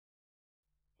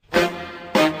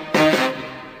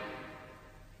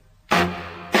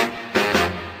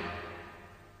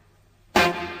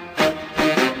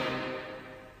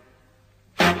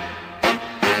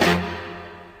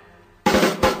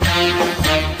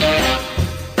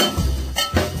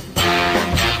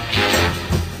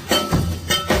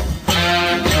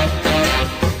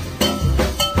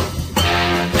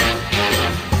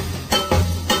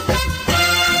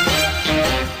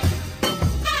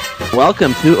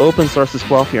welcome to Open Sources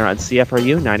Guelph here on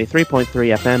CFRU 93.3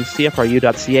 FM,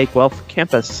 CFRU.ca, Guelph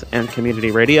Campus and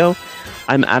Community Radio.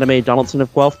 I'm Adam A. Donaldson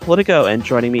of Guelph Politico, and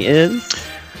joining me is...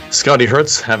 Scotty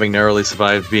Hertz, having narrowly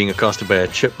survived being accosted by a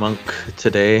chipmunk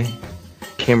today,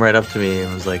 came right up to me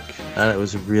and was like, it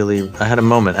was really... I had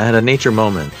a nature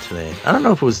moment today. I don't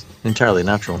know if it was entirely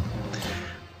natural,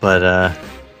 but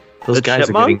those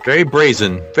guys are getting very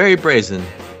brazen, very brazen.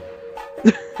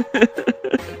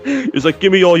 He's like,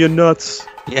 give me all your nuts.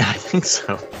 Yeah, I think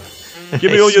so.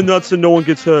 Give me all your nuts and no one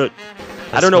gets hurt.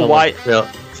 I don't know why.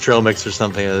 Trail mix or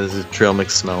something. This is trail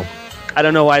mix smell. I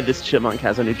don't know why this chipmunk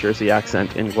has a New Jersey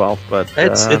accent in Guelph, but...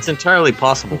 It's entirely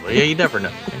possible. Yeah, you never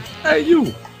know. Hey, you!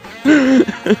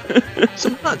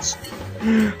 Some nuts.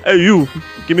 Hey, you!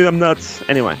 Give me them nuts.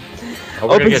 Anyway.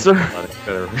 Open source.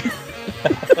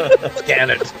 Scan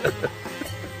it.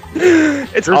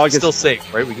 It's August. Still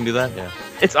safe, right? We can do that? Yeah.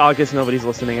 It's August. Nobody's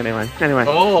listening anyway.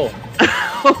 Oh.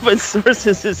 Open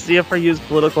Sources is CFRU's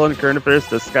political and current affairs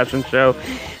discussion show,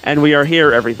 and we are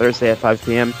here every Thursday at 5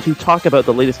 p.m. to talk about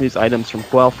the latest news items from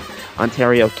Guelph,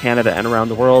 Ontario, Canada, and around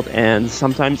the world, and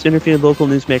sometimes interview local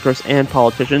newsmakers and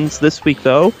politicians. This week,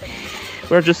 though,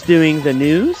 we're just doing the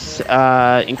news,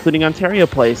 including Ontario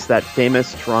Place, that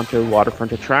famous Toronto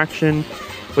waterfront attraction,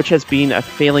 which has been a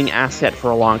failing asset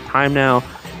for a long time now.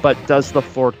 But does the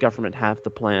Ford government have the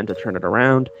plan to turn it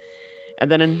around? And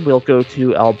then we'll go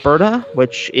to Alberta,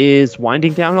 which is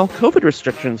winding down all COVID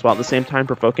restrictions while at the same time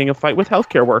provoking a fight with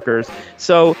healthcare workers.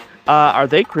 So are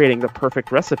they creating the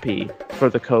perfect recipe for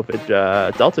the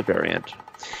COVID Delta variant?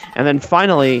 And then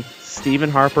finally, Stephen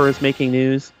Harper is making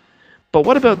news. But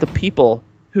what about the people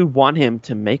who want him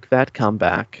to make that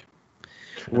comeback?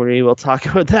 We will talk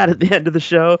about that at the end of the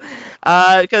show,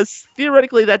 because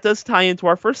theoretically that does tie into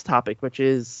our first topic, which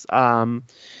is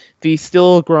the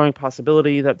still growing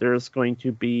possibility that there's going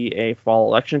to be a fall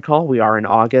election call. We are in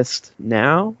August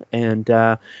now, and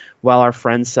while our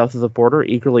friends south of the border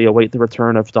eagerly await the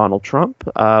return of Donald Trump,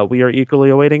 we are eagerly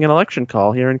awaiting an election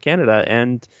call here in Canada.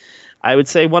 And I would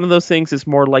say one of those things is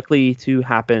more likely to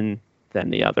happen than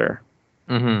the other.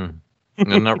 Mm-hmm.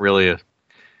 No, not really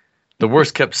the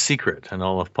worst kept secret in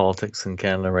all of politics in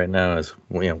Canada right now is,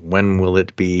 when will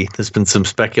it be? There's been some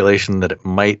speculation that it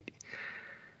might.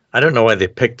 I don't know why they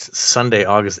picked Sunday,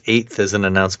 August 8th as an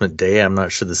announcement day. I'm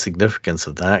not sure the significance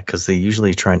of that, because they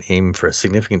usually try and aim for a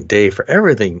significant day for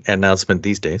everything announcement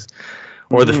these days,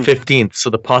 or the 15th.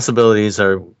 So the possibilities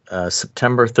are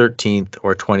September 13th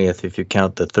or 20th if you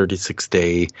count the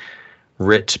 36-day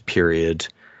writ period,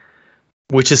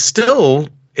 which is still...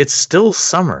 It's still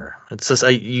summer. It's just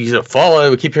fall.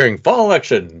 We keep hearing fall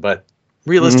election, but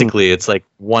realistically, it's like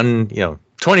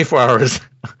 24 hours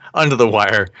under the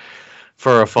wire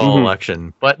for a fall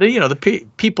election. But the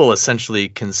people essentially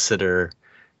consider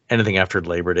anything after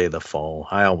Labor Day the fall.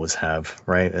 I always have,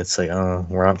 right? It's like,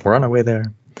 we're on our way there.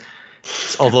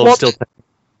 Although still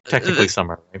technically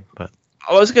summer, right? But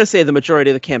I was going to say the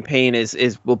majority of the campaign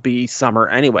will be summer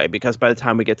anyway, because by the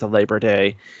time we get to Labor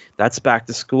Day, that's back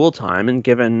to school time. And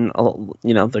given,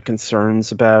 the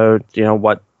concerns about,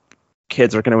 what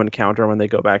kids are going to encounter when they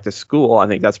go back to school, I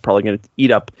think that's probably going to eat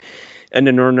up an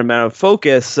inordinate amount of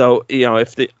focus. So,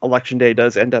 if the election day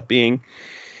does end up being,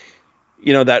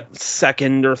 that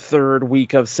second or third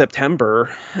week of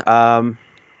September,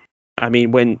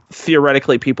 when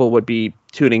theoretically people would be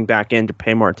tuning back in to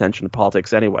pay more attention to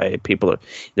politics anyway,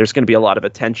 there's going to be a lot of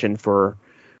attention for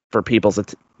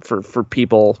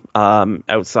people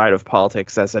outside of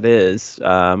politics as it is,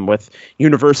 with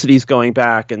universities going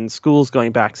back and schools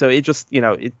going back. So it just,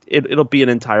 it'll be an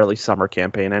entirely summer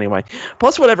campaign anyway.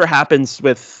 Plus whatever happens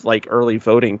with like early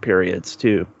voting periods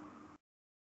too.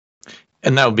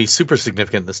 And that will be super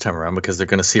significant this time around, because they're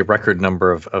going to see a record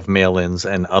number of mail-ins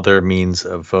and other means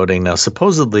of voting. Now,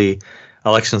 supposedly,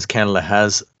 Elections Canada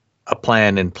has a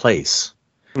plan in place,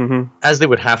 as they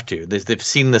would have to. They've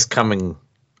seen this coming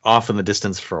off in the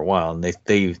distance for a while, and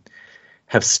they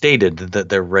have stated that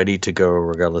they're ready to go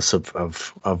regardless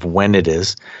of when it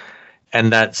is.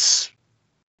 And that's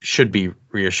should be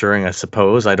reassuring, I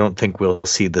suppose. I don't think we'll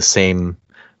see the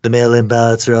mail-in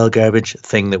ballots are all garbage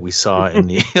thing that we saw in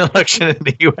the election in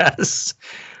the U.S.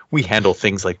 We handle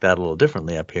things like that a little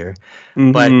differently up here.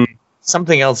 But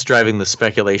something else driving the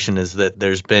speculation is that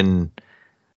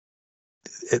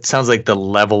it sounds like the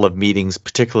level of meetings,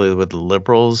 particularly with the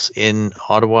Liberals in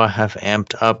Ottawa, have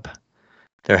amped up.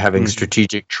 They're having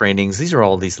strategic trainings. These are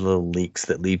all these little leaks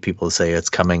that lead people to say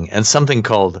it's coming. And something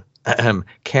called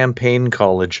campaign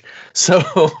college.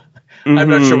 So I'm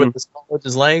not sure what this college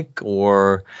is like,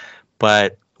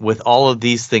 but with all of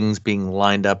these things being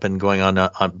lined up and going on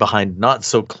behind not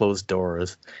so closed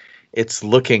doors, it's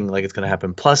looking like it's going to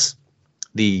happen. Plus,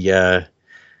 the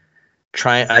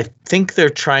I think they're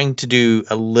trying to do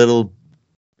a little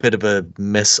bit of a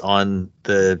miss on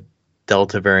the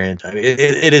Delta variant. I mean,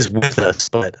 it is with us,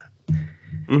 but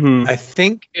I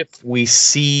think if we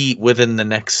see within the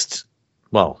next,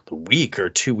 well, the week or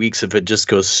 2 weeks, if it just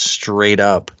goes straight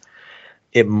up,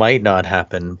 it might not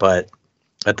happen. But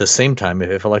at the same time,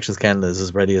 if Elections Canada is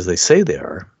as ready as they say they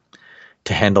are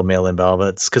to handle mail-in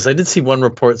ballots, because I did see one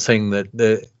report saying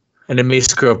that and it may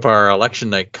screw up our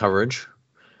election night coverage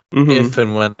if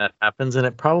and when that happens, and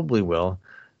it probably will.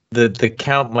 The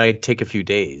count might take a few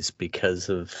days because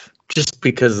of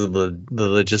the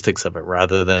logistics of it,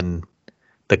 rather than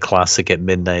the classic at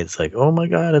midnight. It's like, oh my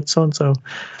God, it's so and so.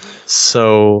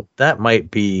 So that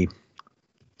might be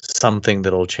something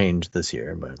that'll change this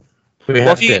year, but we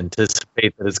have to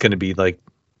anticipate that it's going to be like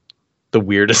the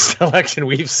weirdest election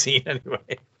we've seen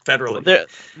anyway, federally.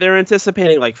 They're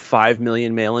anticipating like 5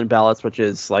 million mail-in ballots, which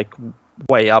is like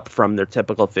way up from their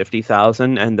typical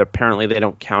 50,000, and apparently they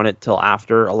don't count it till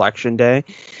after Election Day,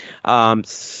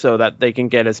 so that they can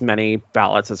get as many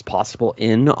ballots as possible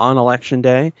in on Election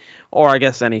Day, or I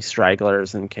guess any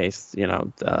stragglers in case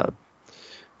the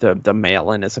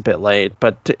mail-in is a bit late.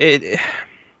 But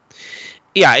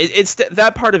it's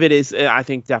that part of it is, I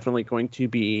think, definitely going to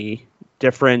be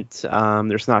different.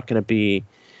 There's not going to be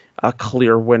a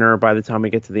clear winner by the time we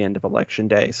get to the end of Election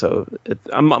Day. So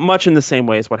much in the same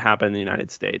way as what happened in the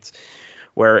United States,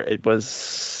 where it was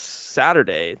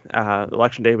Saturday.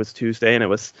 Election Day was Tuesday, and it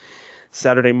was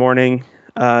Saturday morning.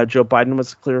 Joe Biden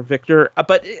was a clear victor.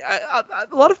 But a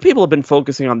lot of people have been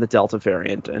focusing on the Delta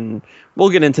variant, and we'll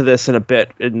get into this in a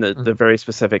bit in the very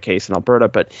specific case in Alberta.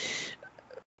 But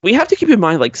we have to keep in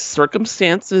mind, like,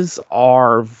 circumstances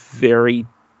are very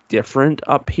different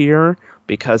up here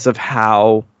because of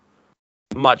how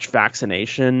much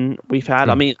vaccination we've had.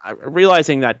 I mean,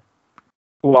 realizing that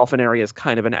Guelph area is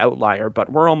kind of an outlier,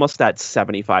 but we're almost at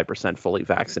 75% fully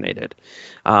vaccinated.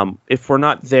 If we're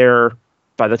not there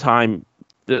by the time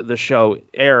the show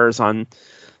airs on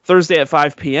Thursday at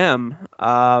 5 p.m.,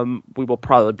 we will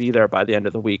probably be there by the end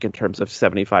of the week in terms of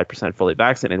 75% fully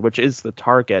vaccinated, which is the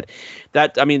target.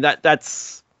 That's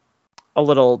a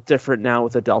little different now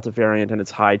with the Delta variant and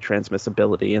its high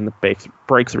transmissibility and the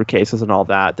breakthrough cases and all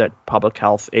that public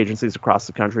health agencies across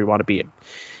the country want to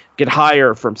get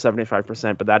higher from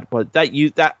 75%. But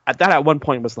that at one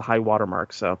point was the high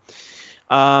watermark. So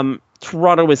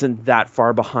Toronto isn't that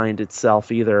far behind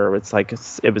itself either. It's like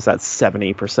it was at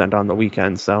 70% on the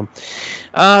weekend. So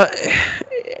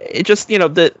it just,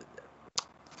 the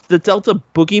Delta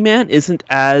boogeyman isn't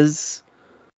as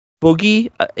boogie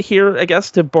here, I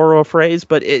guess, to borrow a phrase,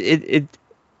 but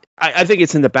I think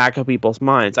it's in the back of people's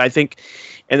minds. I think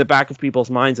in the back of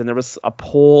people's minds, and there was a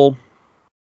poll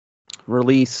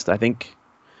released, I think,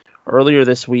 earlier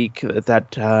this week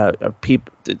that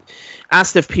people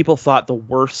asked if people thought the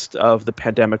worst of the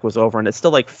pandemic was over, and it's still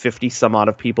like 50 some odd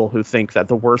of people who think that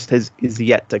the worst is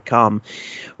yet to come,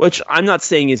 which I'm not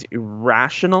saying is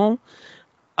irrational,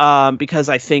 because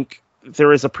I think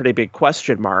there is a pretty big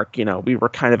question mark. We were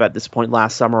kind of at this point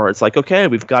last summer where it's like, okay,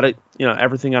 we've got it,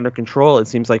 everything under control. It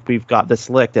seems like we've got this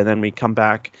licked. And then we come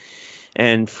back,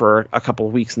 and for a couple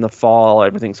of weeks in the fall,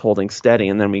 everything's holding steady.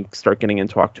 And then we start getting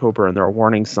into October, and there are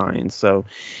warning signs. So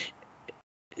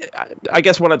I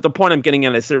guess the point I'm getting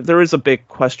at is there is a big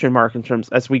question mark in terms,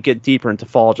 as we get deeper into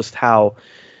fall, just how,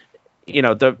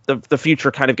 the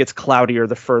future kind of gets cloudier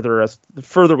the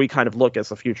further we kind of look, as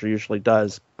the future usually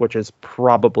does, which is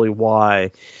probably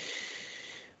why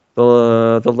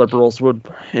the Liberals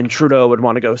and Trudeau would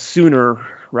want to go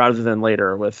sooner rather than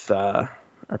later with a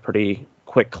pretty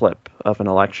quick clip of an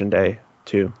election day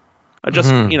too.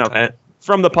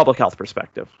 From the public health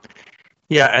perspective.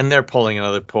 Yeah, and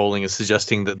another polling is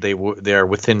suggesting that they are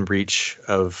within reach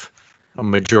of a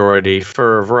majority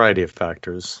for a variety of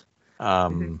factors.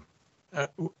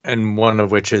 And one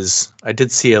of which is, I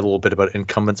did see a little bit about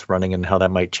incumbents running and how that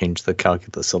might change the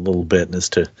calculus a little bit as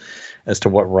to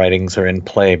what ridings are in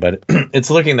play, but it's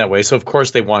looking that way. So of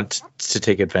course they want to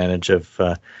take advantage of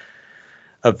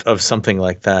something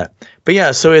like that. But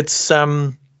yeah, so it's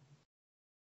obviously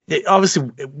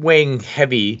weighing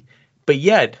heavy, but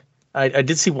yet I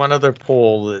did see one other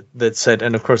poll that said,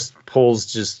 and of course polls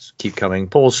just keep coming,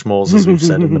 polls schmoles, as we've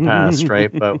said in the past,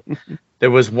 right? But there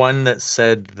was one that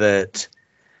said that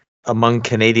among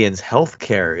Canadians,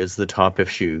 healthcare is the top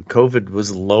issue. COVID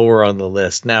was lower on the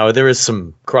list. Now, there is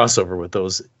some crossover with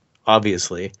those,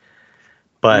 obviously,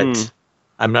 but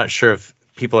I'm not sure if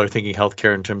people are thinking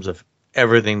healthcare in terms of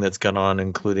everything that's gone on,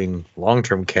 including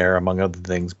long-term care, among other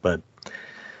things. But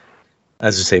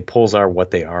as you say, polls are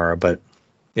what they are. But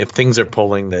if things are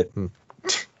polling that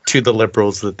to the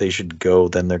Liberals that they should go,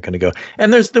 then they're going to go.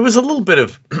 And there was a little bit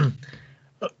of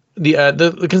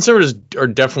the Conservatives are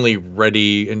definitely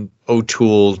ready, and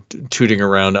O'Toole tooting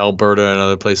around Alberta and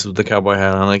other places with the cowboy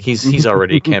hat on, like he's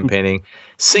already campaigning.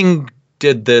 Singh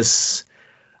did this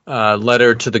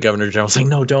letter to the Governor General saying,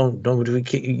 no, don't,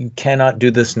 you cannot do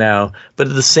this now. But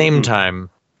at the same time,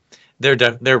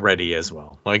 they're ready as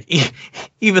well. Like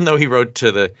even though he wrote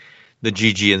to the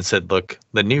GG and said, look,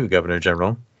 the new Governor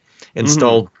General,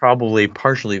 installed probably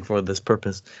partially for this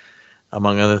purpose,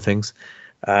 among other things.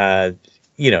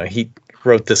 He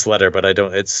wrote this letter, but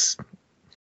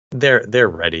they're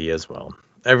ready as well.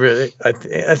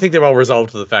 I think they're all resolved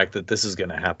to the fact that this is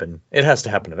going to happen. It has to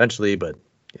happen eventually, but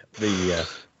the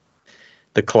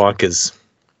clock is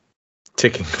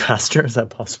ticking faster. Is that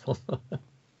possible?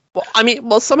 Well, I mean,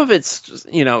 some of it's just,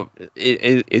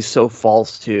 it is so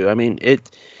false too. I mean,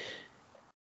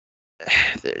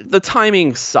 the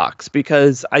timing sucks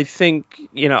because I think,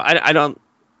 I don't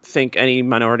think any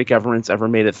minority governments ever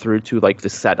made it through to like the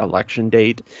set election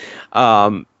date.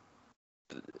 So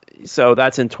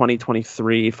that's in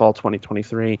 2023, fall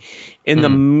 2023. In the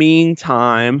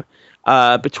meantime,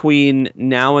 between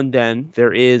now and then,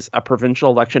 there is a provincial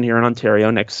election here in Ontario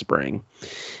next spring.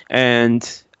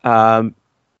 And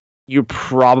you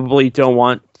probably don't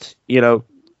want,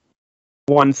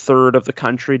 1/3 of the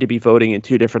country to be voting in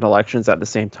two different elections at the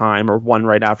same time, or one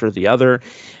right after the other.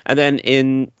 And then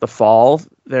in the fall,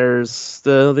 there's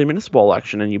the municipal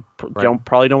election, and you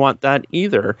probably don't want that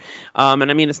either.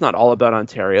 And I mean, it's not all about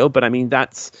Ontario, but I mean,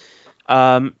 that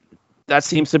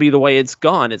seems to be the way it's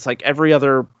gone. It's like every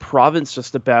other province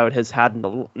just about has had,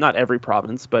 not every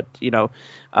province, but,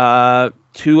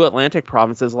 two Atlantic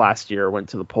provinces last year went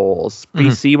to the polls.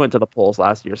 BC went to the polls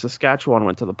last year. Saskatchewan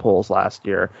went to the polls last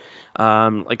year.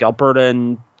 Like Alberta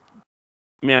and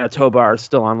Manitoba are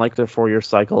still on like their 4-year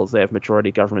cycles. They have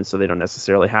majority government, so they don't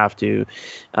necessarily have to.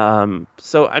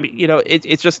 So, I mean,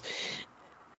 it's just,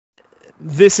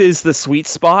 this is the sweet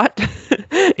spot.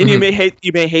 And you may hate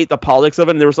the politics of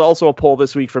it. And there was also a poll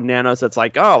this week from Nanos that's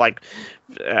like, the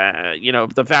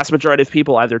vast majority of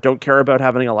people either don't care about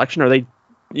having an election, or they,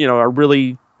 are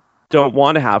really don't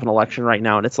want to have an election right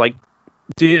now. And it's like,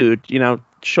 dude,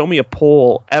 show me a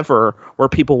poll ever where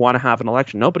people want to have an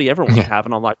election. Nobody ever wants to have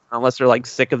an election unless they're like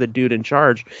sick of the dude in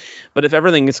charge. But if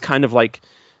everything is kind of like,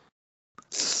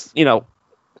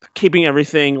 keeping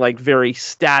everything like very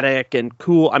static and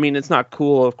cool. I mean, it's not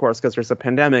cool, of course, because there's a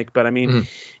pandemic, but I mean,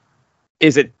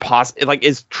 is it possible? Like,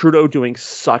 is Trudeau doing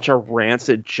such a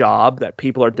rancid job that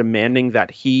people are demanding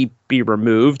that he be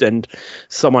removed and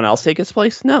someone else take his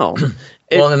place? No.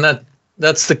 Well, and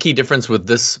that's the key difference with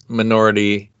this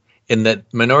minority, in that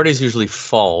minorities usually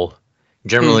fall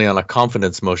generally on a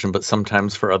confidence motion, but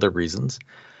sometimes for other reasons.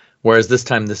 Whereas this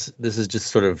time, this is just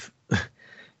sort of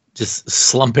just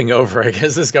slumping over. I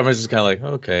guess this government's just kind of like,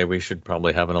 okay, we should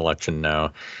probably have an election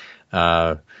now.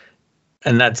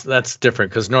 And that's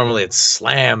different, because normally it's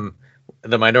slam,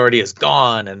 the minority is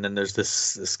gone, and then there's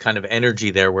this kind of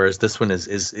energy there, whereas this one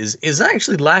is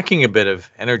actually lacking a bit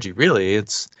of energy, really.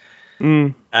 It's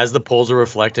as the polls are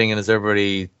reflecting, and as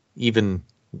everybody, even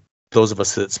those of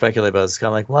us that speculate about it, it's kind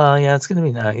of like, well, yeah, it's going to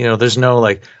be that. There's no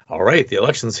like, all right, the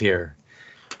election's here.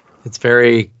 It's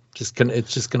very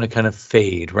it's just gonna kind of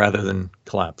fade rather than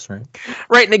collapse, right?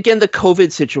 Right, and again, the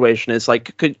COVID situation is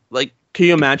like, could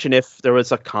you imagine if there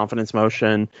was a confidence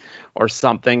motion or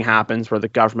something happens where the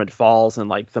government falls in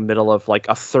like the middle of like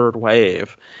a third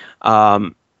wave? There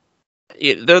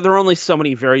are only so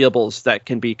many variables that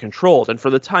can be controlled, and for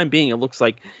the time being, it looks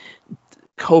like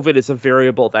COVID is a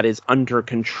variable that is under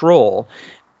control.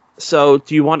 So,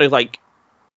 do you want to like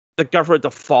the government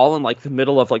to fall in like the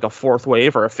middle of like a fourth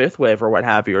wave or a fifth wave or what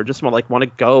have you, or just want to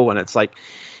go? And it's like,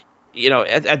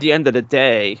 at the end of the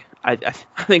day, I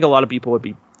think a lot of people would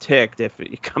be ticked if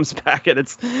it comes back and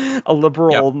it's a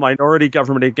liberal minority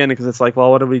government again, because it's like,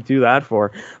 well, what do we do that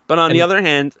for? But on the other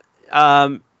hand,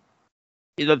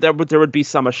 there would be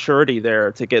some assurity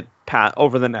there to get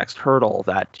over the next hurdle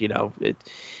that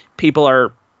people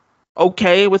are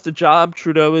okay with the job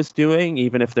Trudeau is doing,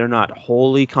 even if they're not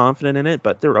wholly confident in it,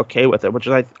 but they're okay with it, which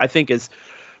I think is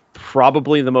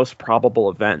probably the most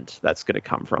probable event that's going to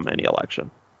come from any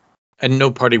election. And no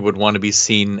party would want to be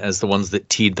seen as the ones that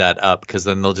teed that up, because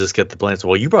then they'll just get the blame.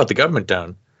 Well, you brought the government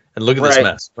down, and look at this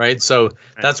mess, right? So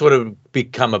that's what it would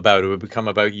become about. It would become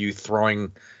about you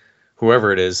throwing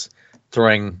whoever it is,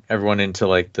 throwing everyone into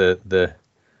like the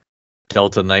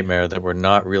Delta nightmare that we're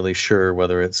not really sure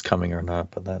whether it's coming or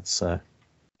not. But that's.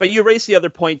 But you raised the other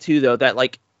point too, though, that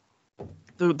like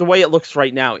the way it looks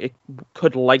right now, it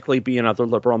could likely be another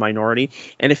Liberal minority.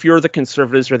 And if you're the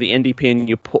Conservatives or the NDP and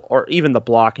you pull, or even the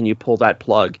Bloc, and you pull that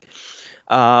plug,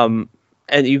 and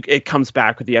it comes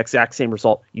back with the exact same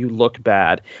result, you look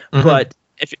bad. Mm-hmm. But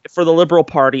if for the Liberal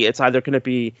Party, it's either going to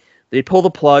be they pull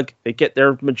the plug, they get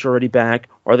their majority back,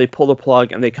 or they pull the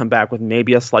plug and they come back with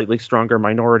maybe a slightly stronger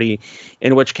minority,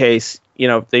 in which case,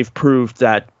 they've proved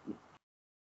that,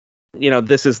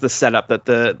 this is the setup that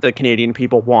the Canadian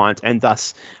people want, and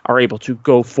thus are able to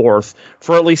go forth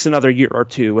for at least another year or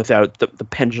two without the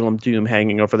pendulum doom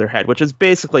hanging over their head, which is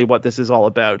basically what this is all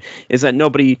about, is that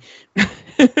nobody,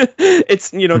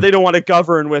 it's, they don't want to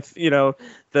govern with,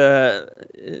 the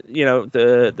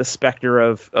specter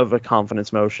of a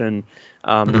confidence motion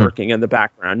lurking in the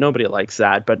background. Nobody likes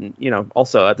that, but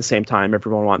also at the same time,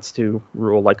 everyone wants to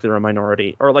rule like they're a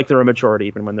minority, or like they're a majority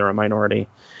even when they're a minority.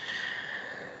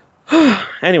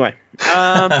 Anyway,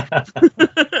 I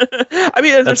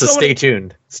mean, that's stay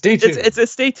tuned. Stay tuned. It's a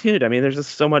stay tuned. I mean, there's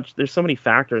just so much. There's so many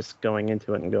factors going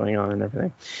into it and going on and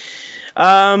everything.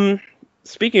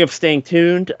 Speaking of staying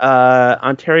tuned,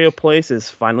 Ontario Place is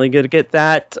finally going to get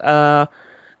that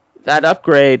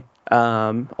upgrade.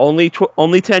 Only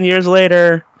 10 years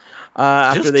later.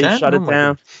 After they shut it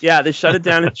down. Yeah, they shut it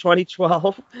down in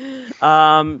 2012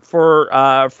 for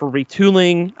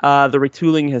retooling. The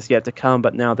retooling has yet to come,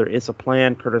 but now there is a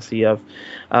plan courtesy of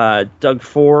Doug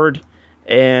Ford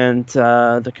and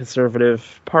the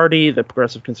Conservative Party, the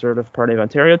Progressive Conservative Party of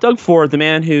Ontario. Doug Ford, the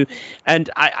man who, and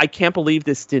I can't believe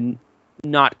this did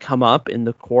not come up in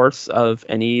the course of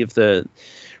any of the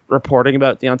reporting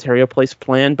about the Ontario Place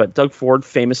plan, but Doug Ford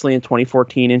famously in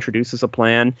 2014 introduces a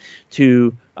plan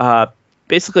to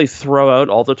basically throw out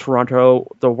all the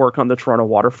work on the Toronto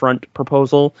waterfront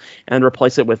proposal and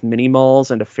replace it with mini malls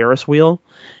and a Ferris wheel.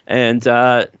 And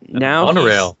now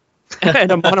monorail.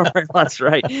 And a monorail, that's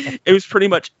right. It was pretty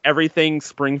much everything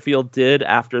Springfield did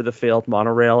after the failed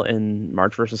monorail in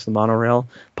March versus the Monorail.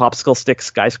 Popsicle stick,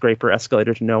 skyscraper,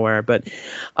 escalator to nowhere. But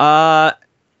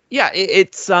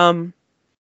it's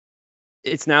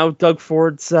now Doug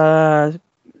Ford's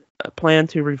plan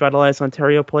to revitalize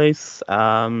Ontario Place.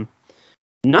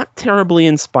 Not terribly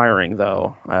inspiring,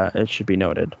 though, it should be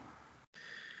noted.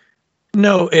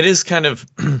 No, it is kind of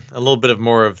a little bit of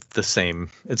more of the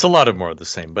same. It's a lot of more of the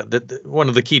same. But one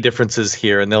of the key differences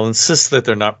here, and they'll insist that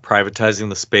they're not privatizing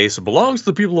the space. It belongs to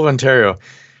the people of Ontario.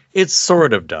 It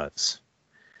sort of does.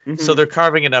 Mm-hmm. So they're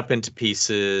carving it up into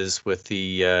pieces with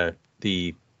the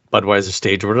Budweiser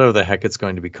stage, or whatever the heck it's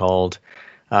going to be called.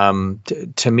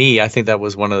 To me, I think that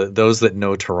was one of those that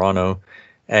know Toronto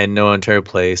and know Ontario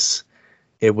Place.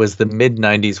 It was the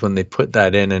mid-'90s when they put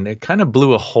that in, and it kind of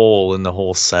blew a hole in the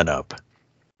whole setup.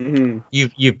 Mm-hmm.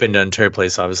 You've been to Ontario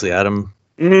Place, obviously, Adam,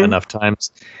 enough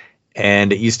times.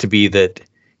 And it used to be that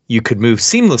you could move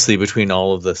seamlessly between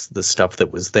all of the stuff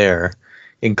that was there,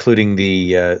 including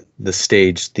the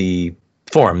stage, the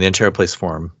Forum, the Ontario Place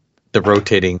Forum,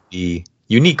 the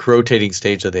unique rotating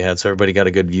stage that they had, so everybody got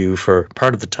a good view for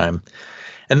part of the time.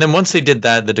 And then once they did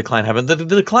that, the decline happened. The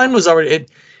decline was already...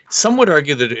 Some would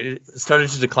argue that it started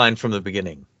to decline from the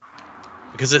beginning,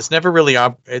 because it's never really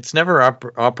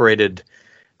operated.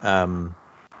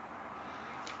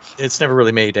 It's never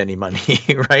really made any money,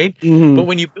 right? Mm-hmm. But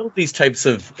when you build these types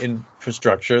of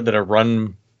infrastructure that are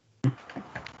run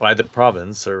by the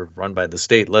province or run by the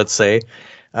state, let's say,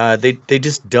 they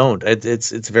just don't.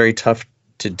 It's very tough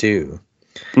to do.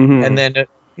 Mm-hmm. And then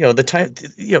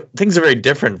things are very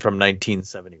different from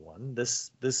 1971.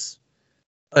 This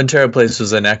Ontario Place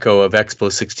was an echo of Expo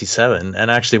 67.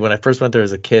 And actually, when I first went there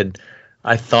as a kid,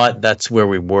 I thought that's where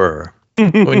we were.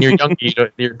 When you're young,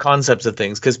 your concepts of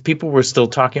things, because people were still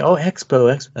talking,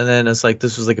 Expo. And then it's like,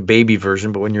 this was like a baby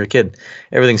version. But when you're a kid,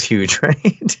 everything's huge, right?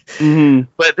 Mm-hmm.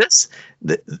 But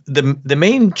the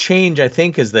main change, I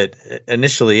think, is that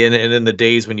initially, and in the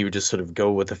days when you would just sort of go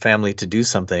with a family to do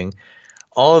something,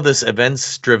 all of this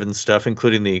events-driven stuff,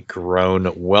 including the grown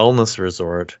wellness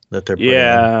resort that they're putting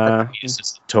in, it's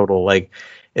just total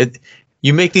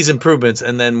you make these improvements,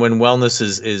 and then when wellness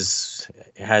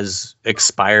has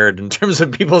expired in terms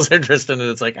of people's interest in it,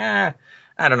 it's like, I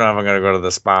don't know if I'm going to go to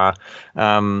the spa.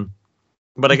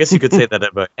 But I guess you could say that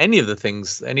about any of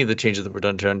the changes that were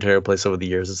done to Ontario Place over the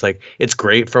years. It's like, it's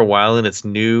great for a while and it's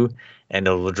new and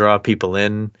it'll draw people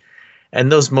in. And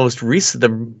that most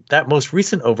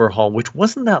recent overhaul, which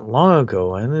wasn't that long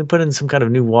ago, and they put in some kind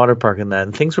of new water park in that,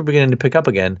 and things were beginning to pick up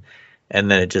again, and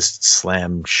then it just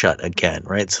slammed shut again,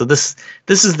 right? So this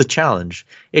is the challenge.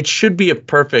 It should be a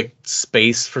perfect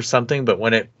space for something, but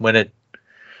when it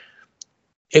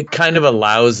kind of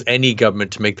allows any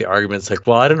government to make the arguments like,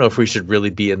 well, I don't know if we should really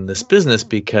be in this business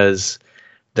because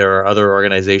there are other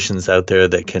organizations out there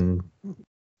that can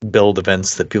build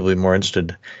events that people will be more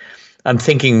interested. I'm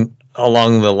thinking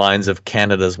along the lines of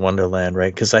Canada's Wonderland,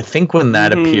 right? Because I think when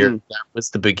that appeared, that was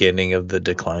the beginning of the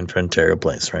decline for Ontario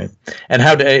Place, right? And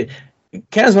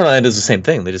Canada's Wonderland is the same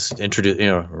thing. They just introduce,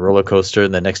 a roller coaster,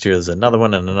 and then next year there's another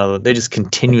one and another. They just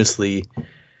continuously,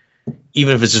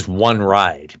 even if it's just one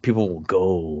ride, people will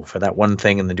go for that one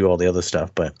thing and then do all the other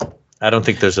stuff. But I don't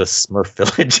think there's a Smurf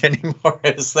Village anymore,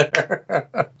 is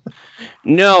there?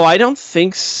 No, I don't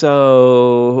think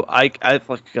so. I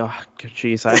like, oh,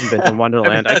 jeez, I haven't been to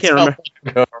Wonderland. I can't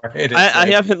remember. Right?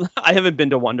 I haven't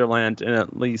been to Wonderland in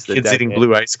at least a kids decade. Eating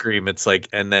blue ice cream. It's like,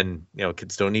 and then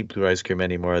kids don't eat blue ice cream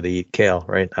anymore. They eat kale,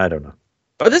 right? I don't know.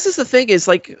 But this is the thing: is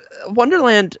like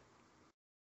Wonderland.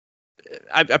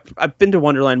 I've been to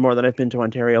Wonderland more than I've been to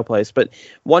Ontario Place, but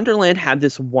Wonderland had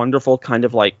this wonderful kind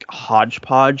of like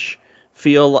hodgepodge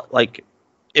feel. Like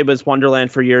it was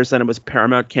Wonderland for years, then it was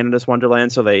Paramount Canada's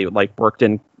Wonderland, so they like worked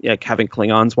in having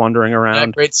Klingons wandering around.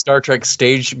 That great Star Trek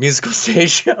musical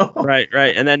stage show. Right,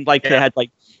 and then like they had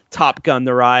like Top Gun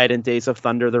the ride and Days of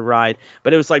Thunder the ride,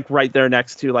 but it was like right there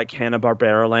next to like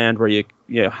Hanna-Barbera Land, where you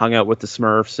hung out with the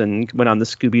Smurfs and went on the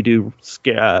Scooby-Doo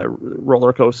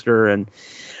roller coaster and.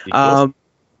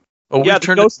 We've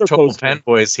turned into total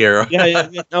fanboys here.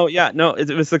 No, it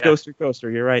was the Ghoster Coaster.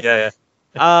 You're right. Yeah.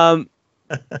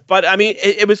 But I mean,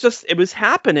 it was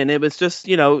happening. It was just,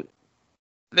 they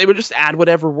would just add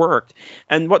whatever worked.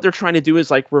 And what they're trying to do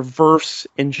is like reverse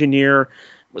engineer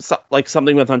like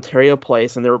something with Ontario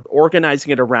Place, and they're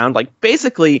organizing it around like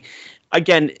basically,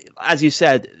 again, as you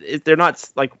said, they're not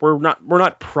like we're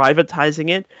not privatizing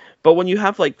it. But when you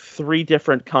have like 3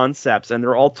 different concepts and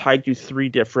they're all tied to 3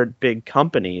 different big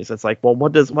companies, it's like, well,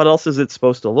 what else is it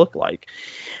supposed to look like?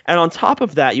 And on top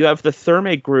of that, you have the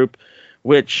Therme Group,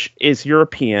 which is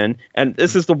European, and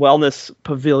this is the Wellness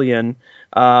Pavilion.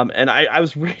 And I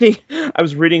was reading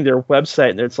their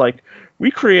website, and it's like, we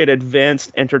create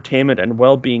advanced entertainment and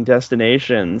well-being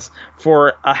destinations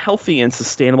for a healthy and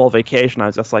sustainable vacation. I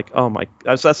was just like,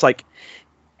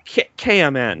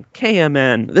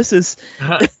 KMN. This is,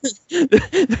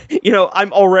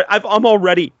 I'm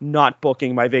already not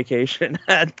booking my vacation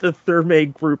at the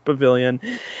Therme Group Pavilion,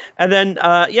 and then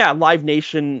Live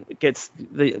Nation gets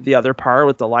the other part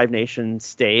with the Live Nation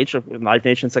stage. Live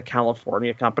Nation's a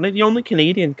California company. The only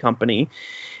Canadian company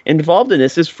involved in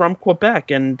this is from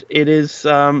Quebec, and it is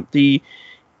the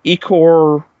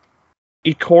Ecorior.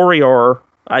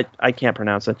 I can't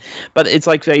pronounce it, but it's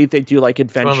like they do like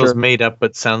adventure. It's one of those made up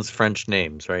but sounds French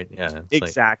names, right? Yeah,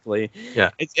 exactly.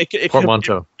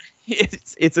 Portmanteau.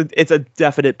 It's a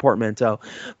definite portmanteau,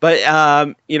 but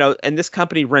and this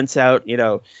company rents out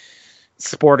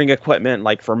sporting equipment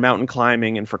like for mountain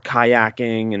climbing and for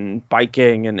kayaking and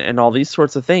biking and all these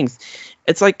sorts of things.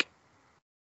 It's like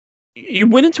you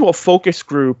went into a focus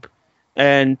group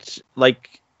and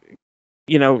like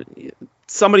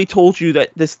somebody told you that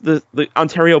the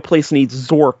Ontario Place needs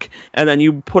Zork, and then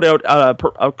you put out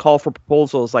a call for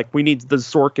proposals like, we need the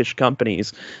Zorkish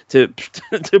companies to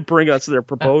bring us their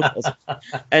proposals,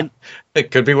 and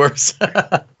it could be worse.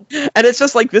 And it's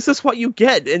just like, this is what you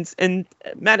get. And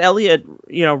Matt Elliott,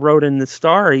 wrote in the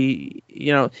Star,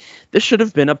 this should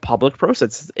have been a public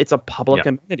process. It's a public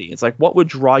amenity. It's like, what would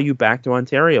draw you back to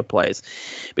Ontario Place?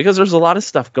 Because there's a lot of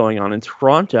stuff going on in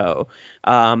Toronto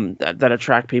that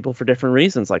attract people for different reasons.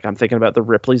 Like, I'm thinking about the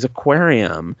Ripley's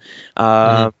Aquarium,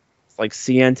 like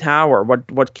CN Tower.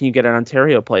 What can you get at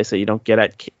Ontario Place that you don't get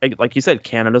at, like you said,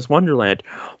 Canada's Wonderland,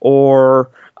 or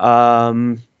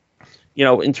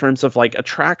in terms of like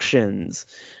attractions,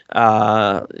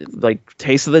 like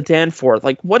Taste of the Danforth.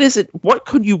 Like, what is it? What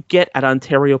could you get at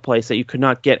Ontario Place that you could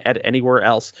not get at anywhere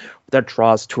else that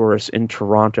draws tourists in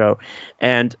Toronto?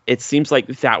 And it seems like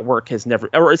that work has never,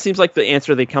 or it seems like the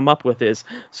answer they come up with is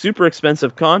super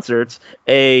expensive concerts,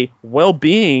 a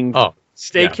well-being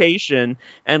staycation,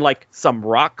 and like some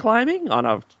rock climbing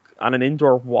on an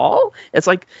indoor wall. It's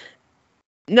like,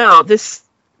 no, this,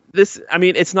 I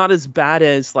mean, it's not as bad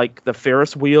as like the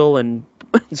Ferris wheel and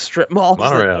strip malls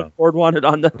that Ford wanted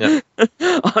on the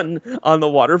on the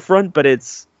waterfront, but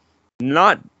it's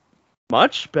not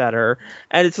much better.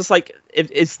 And it's just like,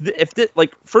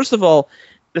 like, first of all,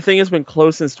 the thing has been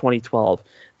closed since 2012.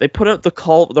 They put out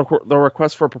the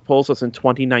request for proposals in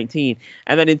 2019,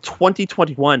 and then in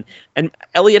 2021, and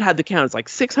Elliott had the count. It's like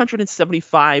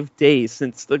 675 days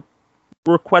since the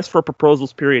request for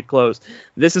proposals period closed.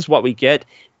 This is what we get.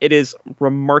 It is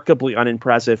remarkably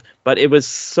unimpressive, but it was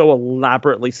so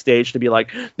elaborately staged to be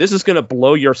like, this is going to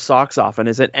blow your socks off. And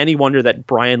is it any wonder that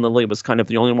Brian Lilly was kind of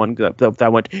the only one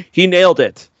that went, he nailed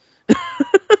it?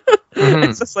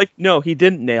 It's just like, no, he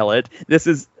didn't nail it. This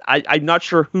is, I'm not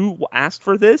sure who asked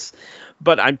for this,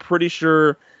 but I'm pretty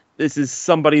sure this is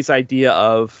somebody's idea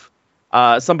of,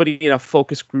 somebody in a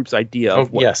focus group's idea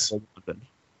of what. Yes.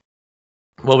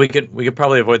 Well, we could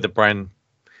probably avoid the Brian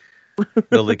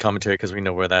Lilley commentary because we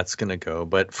know where that's going to go.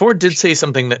 But Ford did say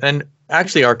something that, and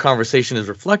actually our conversation is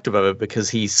reflective of it, because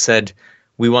he said,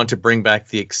 we want to bring back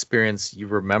the experience you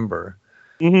remember.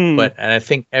 Mm-hmm. But, and I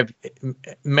think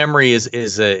memory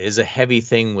is a heavy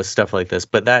thing with stuff like this,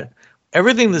 but that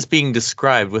everything that's being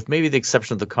described, with maybe the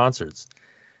exception of the concerts,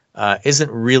 isn't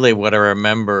really what I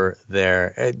remember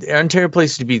there. Ontario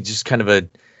Place used to be just kind of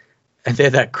they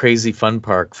had that crazy fun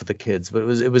park for the kids, but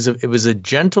it was a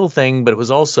gentle thing, but it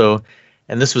was also,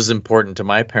 and this was important to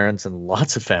my parents and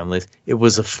lots of families, it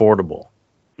was affordable.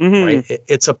 Mm-hmm. Right?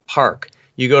 It's a park.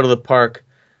 You go to the park.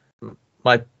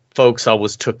 My folks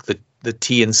always took the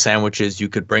tea and sandwiches. You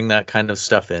could bring that kind of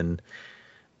stuff in.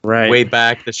 Right. Way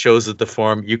back, the shows at the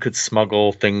Forum, you could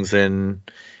smuggle things in,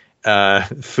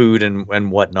 food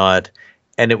and whatnot,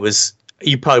 and it was,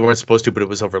 you probably weren't supposed to, but it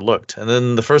was overlooked. And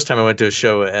then the first time I went to a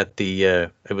show at the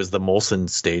it was the Molson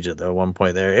stage at one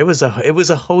point there. It was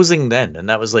a hosing then, and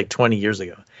that was like 20 years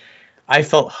ago. I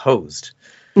felt hosed.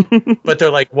 But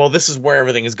they're like, well, this is where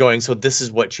everything is going, so this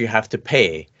is what you have to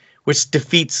pay, which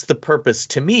defeats the purpose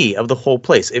to me of the whole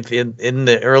place. If in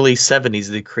the early 70s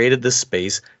they created this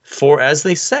space for, as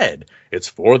they said, it's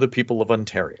for the people of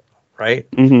Ontario.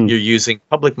 Right? Mm-hmm. You're using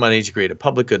public money to create a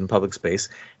public good and public space.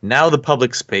 Now the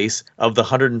public space of the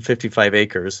 155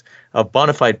 acres of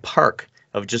bona fide park,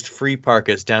 of just free park,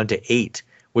 is down to 8,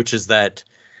 which is the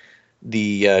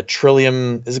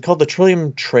Trillium, is it called the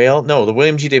Trillium Trail? No, the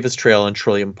William G. Davis Trail and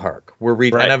Trillium Park. We're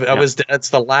reading, right, and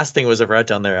that's the last thing I was ever at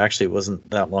down there. Actually, it wasn't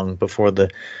that long before the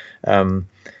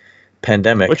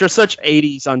pandemic. Which are such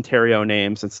 80s Ontario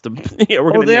names. It's the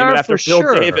we're going to name it after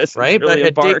Bill Davis, right?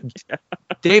 But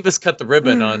Davis cut the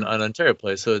ribbon on Ontario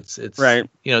Place, so it's right.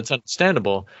 It's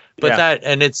understandable. But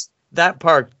that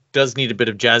park does need a bit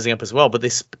of jazzing up as well. But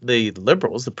the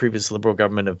Liberals, the previous Liberal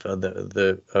government of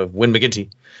Win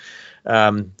McGuinty,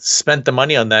 spent the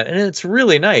money on that, and it's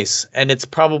really nice. And it's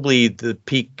probably the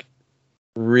peak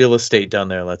real estate down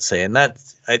there, let's say. And that,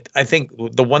 I think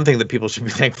the one thing that people should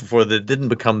be thankful for, that it didn't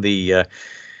become the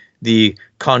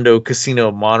condo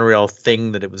casino Montreal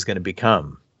thing that it was going to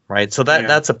become, right? So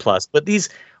that's a plus. But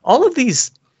all of these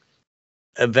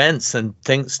events and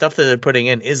stuff that they're putting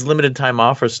in is limited time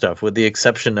offer stuff, with the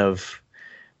exception of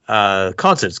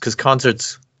concerts, because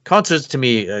concerts to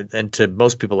me and to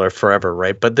most people are forever,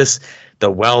 right? But the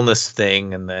wellness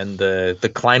thing and then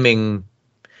the climbing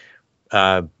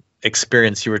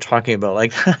experience you were talking about,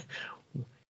 like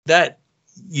that,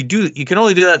 you can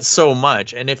only do that so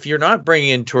much. And if you're not bringing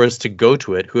in tourists to go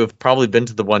to it, who have probably been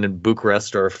to the one in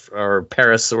Bucharest or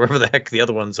Paris or wherever the heck the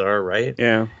other ones are, right?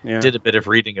 Yeah. Did a bit of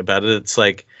reading about it. It's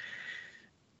like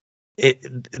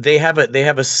they have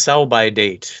a sell by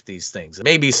date, these things.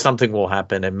 Maybe something will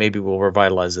happen and maybe we'll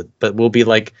revitalize it, but we'll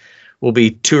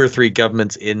be 2 or 3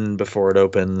 governments in before it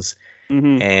opens.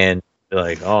 Mm-hmm. And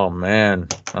like, oh man,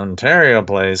 Ontario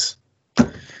Place.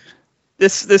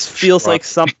 This feels like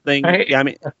something.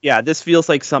 Right? This feels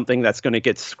like something that's going to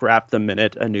get scrapped the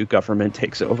minute a new government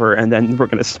takes over, and then we're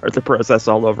going to start the process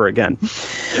all over again.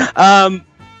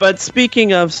 But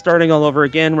speaking of starting all over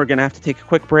again, we're going to have to take a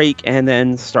quick break and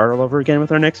then start all over again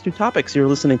with our next 2 topics. You're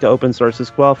listening to Open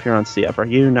Sources Guelph here on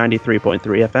CFRU 93.3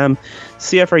 FM,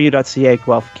 CFRU.ca,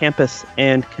 Guelph Campus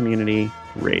and Community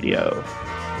Radio.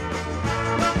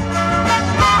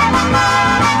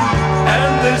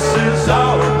 And this is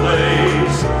our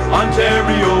place,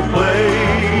 Ontario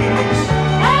Place.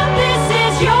 And this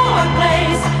is your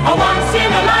place, a once in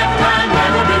a lifetime,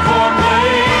 never before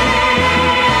place.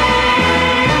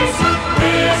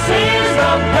 This is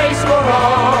the place for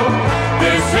all.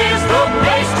 This is the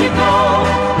place to go.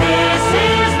 This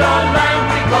is the land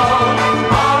we call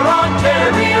our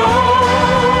Ontario.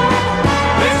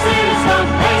 This is the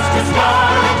place to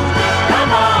start.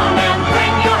 Come on and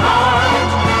bring your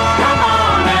heart. Come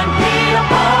on and be a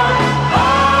part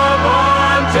of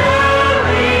Ontario.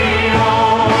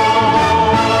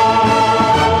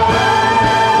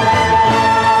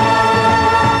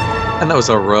 And that was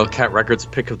our Royal Cat Records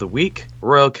pick of the week.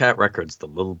 Royal Cat Records, the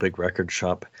Little Big Record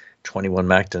Shop, 21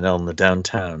 Macdonell in the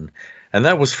downtown. And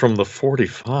that was from the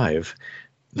 45.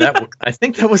 I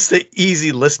think that was the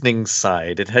easy listening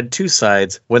side. It had 2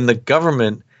 sides. When the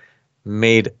government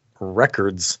made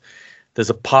records, there's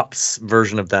a pops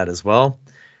version of that as well,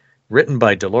 written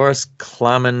by Dolores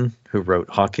Claman, who wrote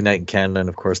Hockey Night in Canada, and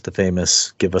of course the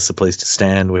famous Give Us a Place to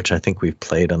Stand, which I think we've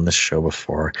played on this show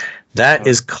before. That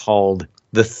is called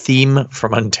The theme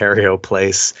from Ontario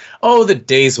Place. Oh, the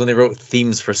days when they wrote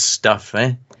themes for stuff,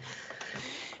 eh?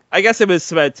 I guess it was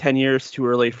about 10 years too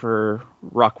early for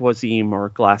Rock Voisine or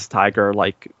Glass Tiger,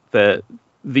 like the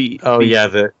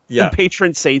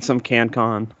patron saints of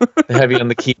CanCon. The heavy on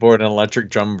the keyboard and electric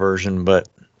drum version, but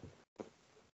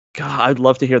God, I'd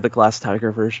love to hear the Glass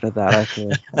Tiger version of that.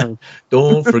 Actually,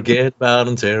 don't forget about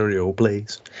Ontario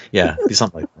Place. Yeah, be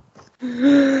something like that.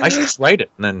 I should just write it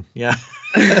and then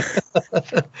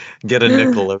get a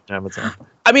nickel every time it's on.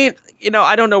 I mean,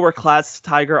 I don't know where Glass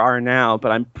Tiger are now,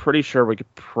 but I'm pretty sure we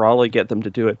could probably get them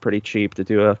to do it pretty cheap to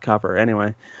do a cover.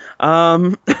 Anyway.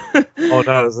 Oh no,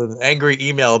 there's an angry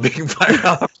email being fired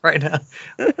off right now.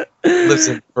 Lives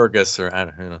in Fergus or I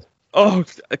don't know. Oh,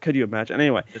 could you imagine?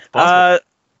 Anyway.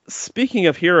 Speaking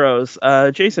of heroes,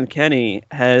 Jason Kenney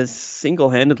has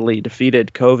single-handedly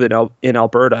defeated COVID in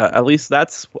Alberta. At least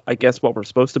that's, I guess, what we're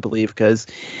supposed to believe, because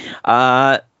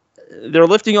they're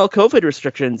lifting all COVID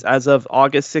restrictions as of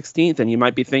August 16th, and you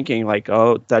might be thinking, like,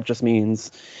 oh, that just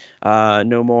means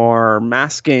no more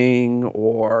masking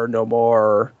or no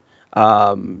more,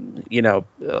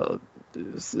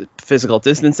 physical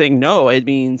distancing. No, it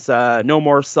means no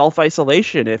more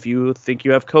self-isolation if you think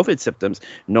you have COVID symptoms.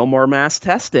 No more mass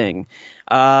testing.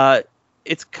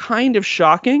 It's kind of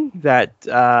shocking that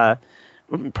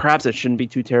perhaps it shouldn't be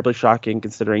too terribly shocking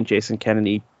considering Jason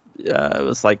Kenney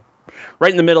was like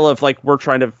right in the middle of like, we're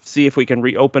trying to see if we can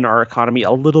reopen our economy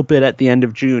a little bit at the end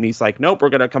of June. He's like, nope, we're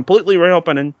going to completely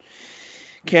reopen in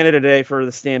Canada Day for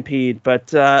the Stampede. But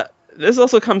this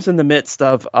also comes in the midst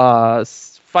of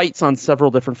fights on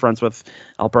several different fronts with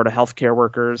Alberta healthcare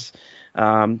workers.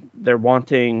 They're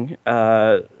wanting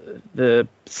the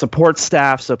support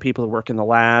staff, so people who work in the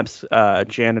labs,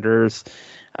 janitors,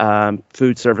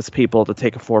 food service people, to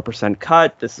take a 4%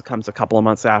 cut. This comes a couple of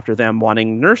months after them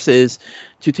wanting nurses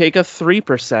to take a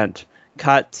 3%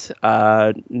 cut.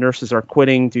 Nurses are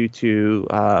quitting due to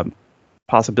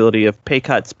possibility of pay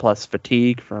cuts plus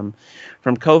fatigue from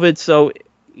COVID. So,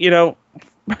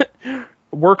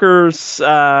 workers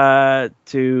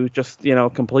to just,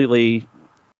 completely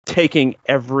taking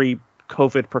every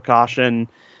COVID precaution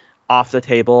off the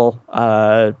table.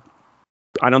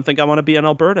 I don't think I want to be in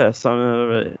Alberta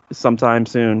sometime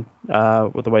soon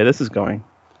with the way this is going.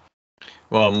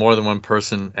 Well, more than one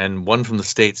person, and one from the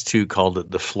States too, called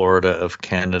it the Florida of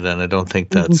Canada, and I don't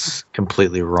think that's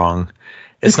completely wrong.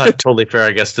 It's not totally fair,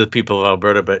 I guess, to the people of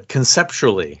Alberta, but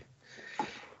conceptually,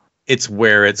 it's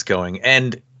where it's going.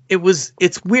 And it's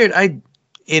weird.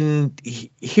 In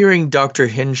hearing Dr.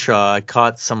 Hinshaw, I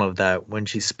caught some of that when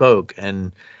she spoke,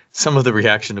 and some of the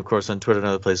reaction, of course, on Twitter and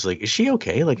other places, like, is she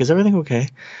okay? Like, is everything okay?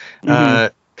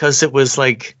 Because it was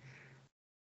like,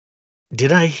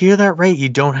 did I hear that right? You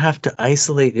don't have to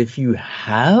isolate if you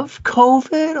have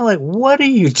COVID? I'm like, what are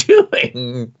you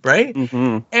doing? Right?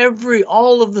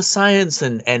 All of the science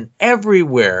and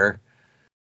everywhere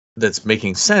that's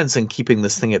making sense and keeping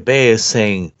this thing at bay is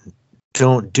saying,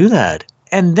 don't do that.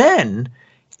 And then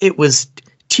it was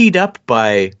teed up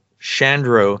by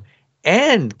Shandro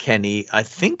and Kenney, I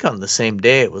think on the same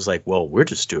day. It was like, well, we're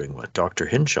just doing what Dr.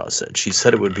 Hinshaw said. She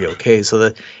said it would be okay. So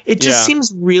that it just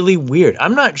seems really weird.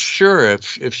 I'm not sure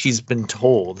if she's been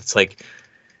told. It's like,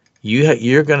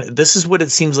 you're going to, this is what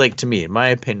it seems like to me. In my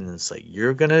opinion, it's like,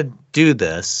 you're going to do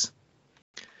this.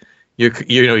 Your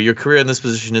career in this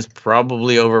position is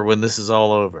probably over when this is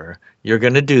all over. You're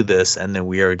going to do this, and then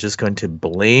we are just going to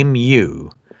blame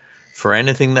you for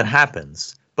anything that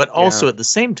happens, but also at the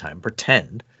same time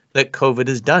pretend that COVID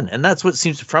is done. And that's what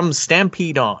seems, from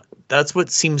Stampede on, that's what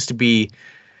seems to be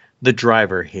the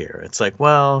driver here. It's like,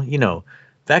 well,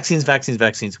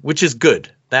 vaccines, which is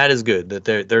good. That is good that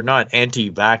they're not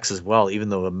anti-vax as well, even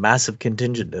though a massive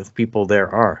contingent of people there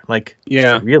are. Like,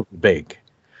 really big.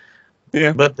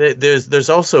 Yeah. But there's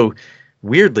also,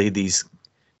 weirdly, these,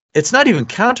 it's not even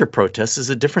counter protests, it's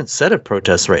a different set of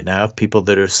protests right now of people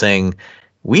that are saying,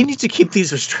 we need to keep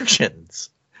these restrictions.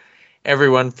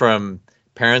 Everyone from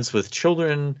parents with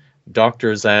children,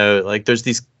 doctors out, like there's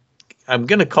these, I'm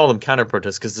going to call them counter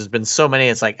protests because there's been so many,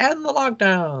 it's like, and the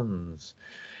lockdowns.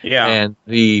 Yeah. And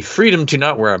the freedom to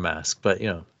not wear a mask. But,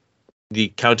 the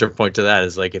counterpoint to that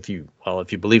is like, if you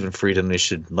believe in freedom, they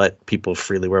should let people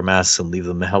freely wear masks and leave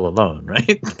them the hell alone,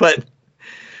 right? But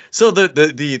so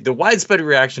the widespread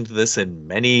reaction to this in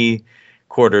many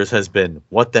quarters has been,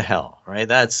 what the hell,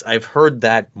 right? I've heard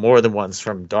that more than once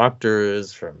from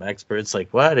doctors, from experts, like,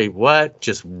 what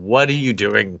are you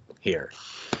doing here?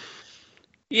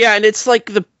 Yeah, and it's like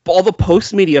all the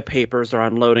post media papers are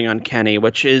unloading on Kenney,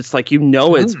 which is like,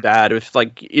 it's bad. If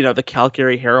like, the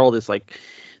Calgary Herald is like,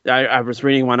 I was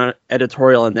reading one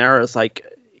editorial in there. It's like,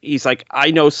 he's like,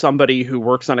 I know somebody who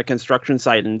works on a construction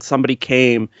site, and somebody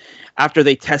came after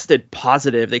they tested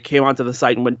positive. They came onto the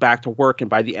site and went back to work, and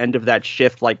by the end of that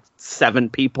shift, like 7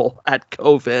 people had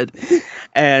COVID.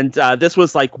 And this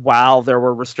was like while there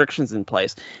were restrictions in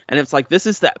place. And it's like, this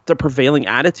is the prevailing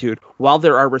attitude while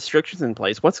there are restrictions in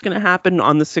place. What's going to happen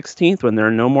on the 16th when there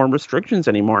are no more restrictions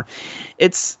anymore?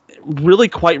 It's really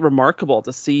quite remarkable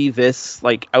to see this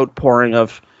like outpouring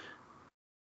of,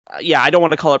 I don't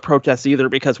want to call it protests either,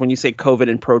 because when you say COVID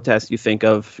and protest, you think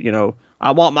of,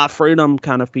 I want my freedom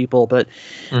kind of people. But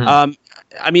I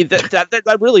mean,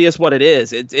 that really is what it is.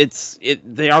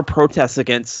 They are protests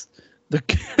against the.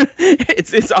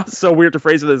 It's so weird to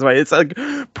phrase it this way. It's like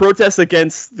protests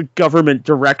against the government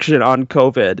direction on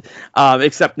COVID,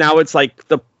 except now it's like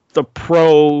the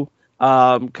pro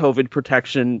COVID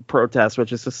protection protest,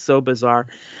 which is just so bizarre.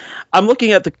 I'm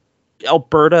looking at the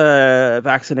Alberta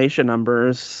vaccination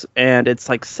numbers, and it's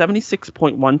like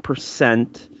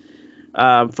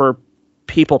 76.1% for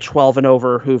people 12 and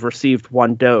over who've received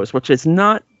 1 dose, which is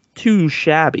not too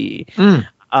shabby.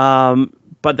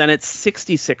 But then it's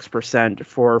 66%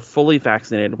 for fully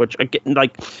vaccinated, which again,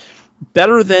 like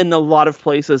better than a lot of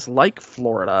places like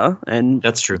Florida and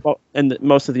that's true, and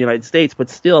most of the United States, but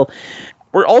still,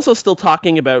 we're also still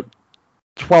talking about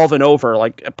 12 and over,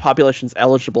 like populations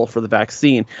eligible for the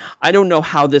vaccine. I don't know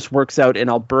how this works out in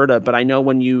Alberta, but I know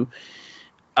when you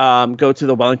go to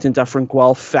the Wellington Dufferin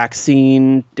Guelph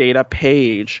vaccine data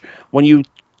page, when you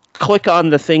click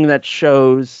on the thing that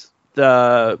shows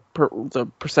the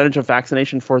percentage of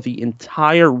vaccination for the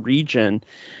entire region,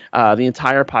 the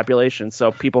entire population,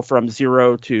 so people from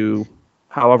 0 to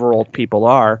however old people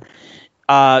are,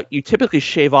 you typically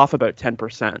shave off about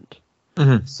 10%.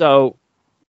 So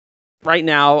right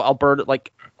now, Alberta,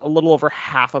 like a little over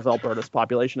half of Alberta's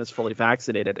population is fully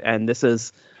vaccinated, and this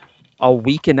is a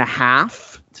week and a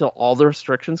half till all the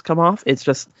restrictions come off. It's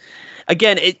just,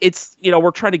 again, it's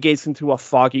we're trying to gaze into a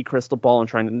foggy crystal ball and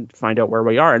trying to find out where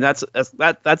we are, and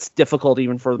that's difficult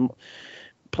even for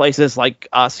places like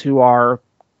us who are,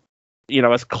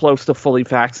 as close to fully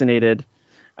vaccinated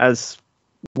as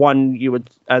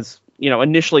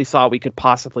initially thought we could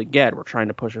possibly get. We're trying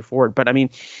to push it forward, but I mean,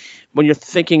 when you're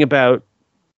thinking about,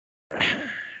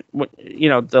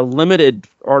 the limited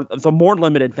or the more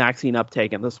limited vaccine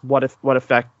uptake and this, what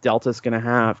effect Delta is going to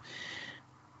have,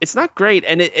 it's not great.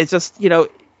 And it's just,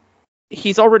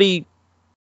 he's already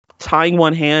tying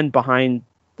one hand behind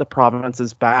the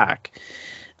province's back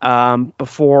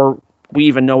before we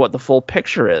even know what the full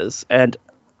picture is. And,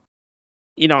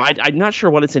 I'm not sure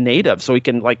what it's in aid of, so we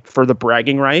can, like, for the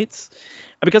bragging rights,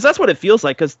 because that's what it feels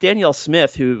like. Because Danielle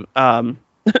Smith, who,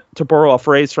 to borrow a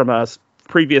phrase from a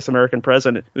previous American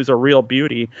president, who's a real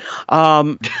beauty,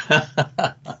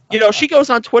 she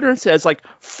goes on Twitter and says, like,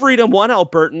 Freedom One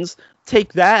Albertans,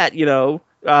 take that,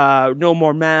 no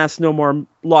more masks, no more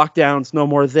lockdowns, no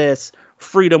more this.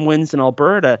 Freedom wins in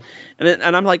Alberta. And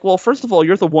I'm like, well, first of all,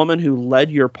 you're the woman who led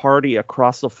your party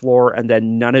across the floor, and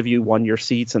then none of you won your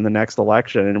seats in the next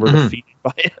election and were defeated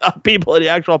by people in the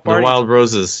actual party. The Wild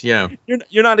Roses, yeah.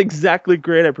 You're not exactly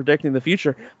great at predicting the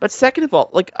future. But second of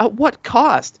all, like, at what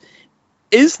cost?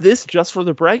 Is this just for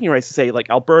the bragging rights to say, like,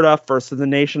 Alberta, first in the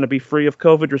nation to be free of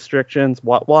COVID restrictions,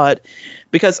 what?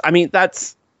 Because, I mean,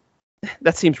 that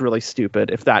seems really stupid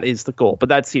if that is the goal, but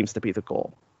that seems to be the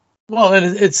goal. Well,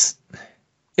 and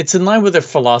it's in line with their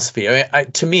philosophy. I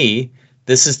mean, to me,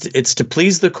 it's to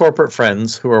please the corporate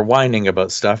friends who are whining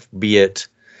about stuff, be it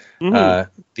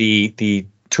the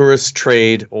tourist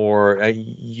trade or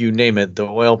you name it, the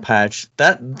oil patch.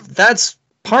 That's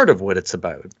part of what it's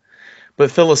about. But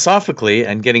philosophically,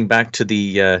 and getting back to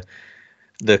the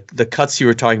cuts you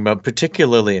were talking about,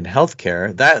 particularly in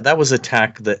healthcare, that was an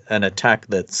attack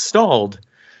that stalled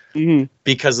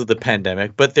because of the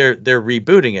pandemic. But they're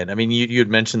rebooting it. I mean, you had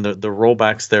mentioned the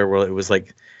rollbacks there, where it was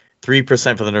like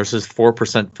 3% for the nurses,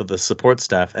 4% for the support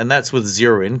staff, and that's with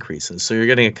 0 increases. So you're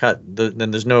getting a cut.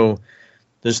 Then there's no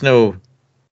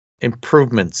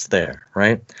improvements there,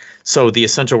 right? So the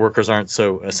essential workers aren't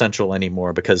so essential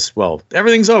anymore because, well,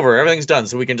 everything's over, everything's done,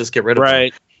 so we can just get rid of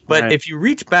them. But if you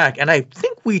reach back, and I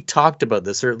think we talked about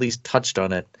this, or at least touched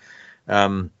on it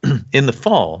in the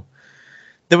fall,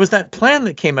 there was that plan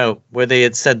that came out where they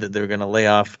had said that they were going to lay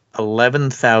off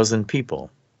 11,000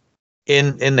 people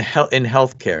in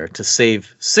healthcare to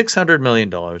save $600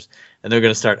 million, and they're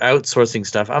going to start outsourcing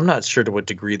stuff. I'm not sure to what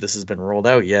degree this has been rolled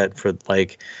out yet for,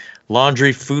 like,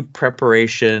 laundry, food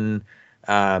preparation,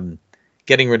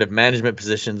 getting rid of management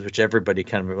positions, which everybody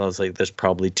kind of was like, there's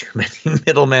probably too many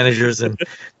middle managers in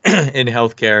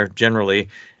healthcare generally,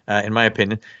 in my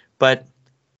opinion. But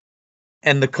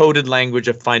and the coded language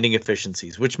of finding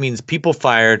efficiencies, which means people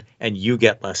fired and you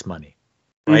get less money,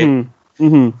 right? Mm-hmm.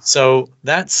 Mm-hmm. So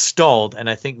that's stalled, and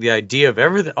I think the idea of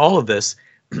all of this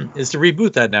is to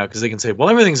reboot that now, because they can say, well,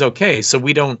 everything's okay, so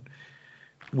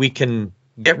we can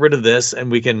get rid of this and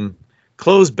we can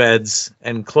close beds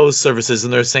and close services.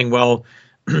 And they're saying, well,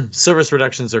 service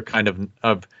reductions are kind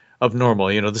of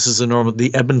normal. You know, this is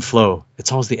the ebb and flow.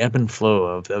 It's always the ebb and flow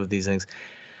of these things.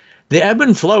 The ebb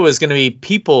and flow is going to be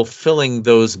people filling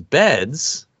those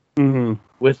beds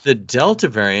with the Delta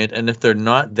variant. And if they're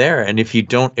not there, and if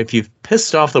you've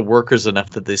pissed off the workers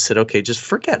enough that they said, okay, just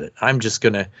forget it.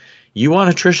 You want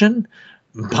attrition?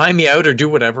 Buy me out or do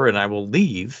whatever, and I will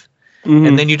leave.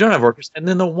 And then you don't have workers, and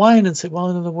then they'll whine and say,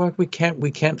 well, in the work, we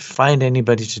can't find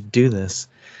anybody to do this.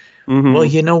 Well,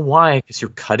 you know why? Because you're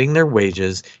cutting their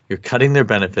wages, you're cutting their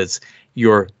benefits,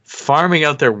 you're farming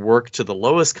out their work to the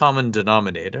lowest common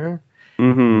denominator,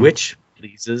 which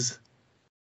pleases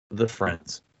the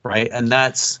friends, right? And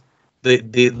that's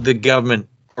the government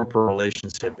corporate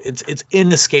relationship. It's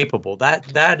inescapable.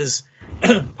 That is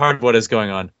part of what is going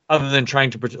on. Other than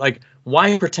trying to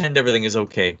why pretend everything is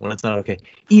okay when it's not okay?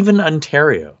 Even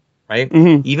Ontario, right?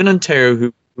 Even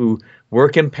Ontario, who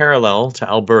work in parallel to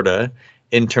Alberta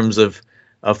in terms of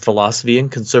philosophy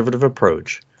and conservative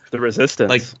approach. The resistance,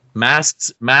 like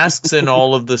masks in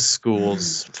all of the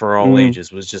schools for all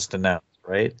ages was just announced,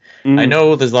 right? I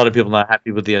know there's a lot of people not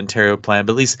happy with the Ontario plan,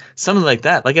 but at least something like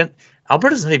that. Like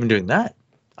Alberta's not even doing that.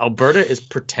 Alberta is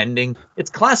pretending. It's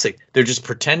classic. They're just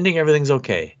pretending everything's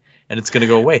okay. And it's going to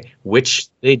go away, which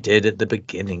they did at the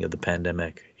beginning of the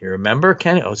pandemic. You remember,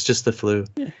 Ken? Oh, it's just the flu.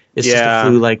 It's just a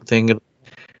flu-like thing.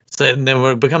 So and then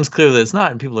when it becomes clear that it's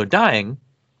not and people are dying,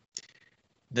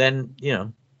 then,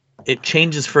 it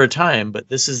changes for a time. But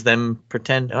this is them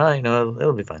pretend,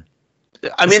 it'll be fine.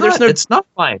 I mean, it's not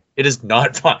fine. It is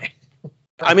not fine.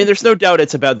 I mean, there's no doubt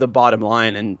it's about the bottom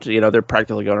line, and they're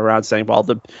practically going around saying, well,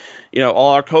 all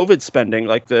our COVID spending,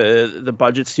 like the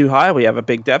budget's too high, we have a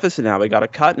big deficit now, we got to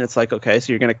cut, and it's like, okay,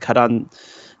 so you're going to cut on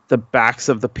the backs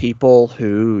of the people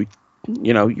who,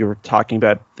 you were talking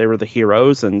about, they were the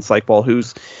heroes, and it's like, well,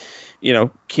 who's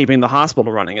keeping the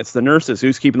hospital running? It's the nurses.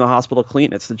 Who's keeping the hospital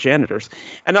clean? It's the janitors.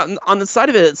 And on the side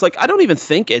of it, it's like, I don't even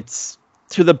think it's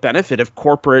to the benefit of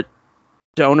corporate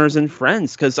donors and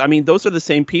friends, because I mean, those are the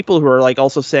same people who are like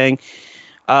also saying,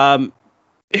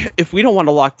 if we don't want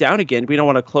to lock down again, we don't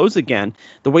want to close again,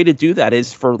 the way to do that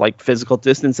is for like physical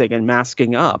distancing and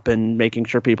masking up and making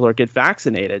sure people get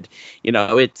vaccinated.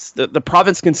 It's the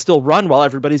province can still run while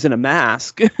everybody's in a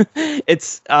mask.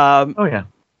 It's that's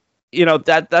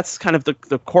kind of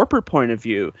the corporate point of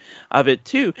view of it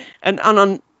too. And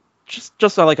on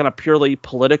just like on a purely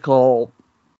political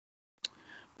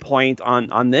point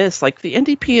on this, like the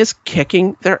NDP is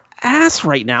kicking their ass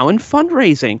right now in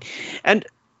fundraising, and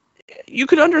you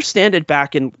could understand it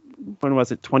back in, when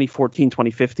was it, 2014,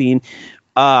 2015,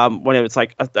 when it was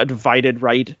like a divided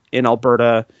right in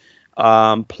Alberta,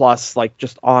 plus like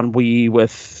just ennui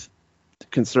with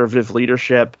conservative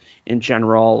leadership in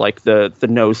general, like the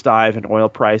nosedive in oil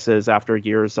prices after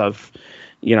years of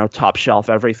top shelf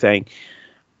everything.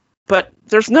 But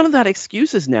there's none of that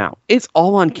excuses now. It's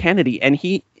all on Kenny, and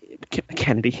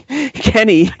and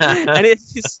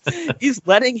he's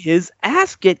letting his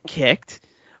ass get kicked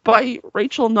by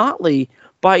Rachel Notley.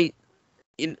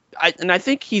 And I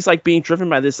think he's like being driven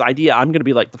by this idea, I'm going to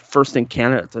be like the first in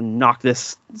Canada to knock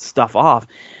this stuff off.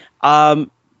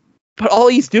 But all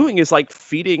he's doing is like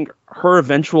feeding her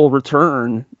eventual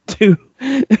return to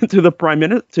the prime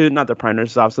minister, not the prime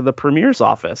minister's office, to the premier's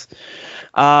office.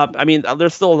 I mean,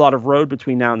 there's still a lot of road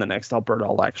between now and the next Alberta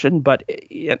election, but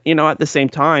at the same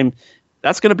time,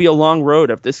 that's going to be a long road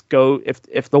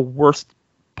if the worst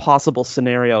possible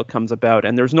scenario comes about,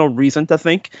 and there's no reason to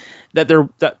think that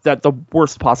that the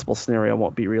worst possible scenario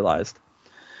won't be realized.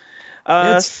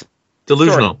 It's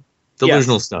delusional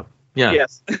Yes. stuff. Yeah.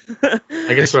 Yes.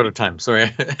 I guess we're out of time.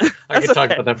 Sorry. I could talk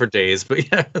about that for days, but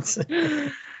yeah.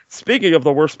 Speaking of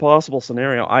the worst possible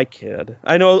scenario, I kid.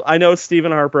 I know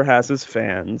Stephen Harper has his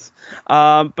fans,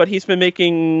 but he's been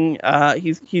making.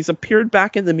 He's appeared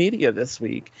back in the media this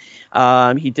week.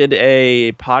 He did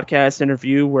a podcast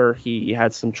interview where he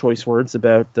had some choice words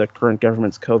about the current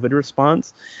government's COVID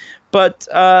response. But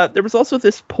there was also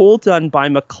this poll done by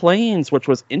Maclean's, which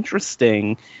was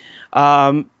interesting,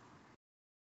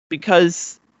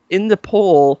 because in the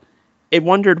poll, it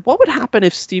wondered what would happen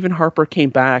if Stephen Harper came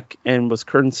back and was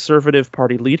Conservative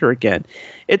Party leader again.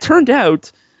 It turned out,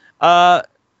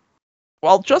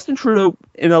 while Justin Trudeau,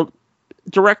 in a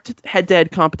direct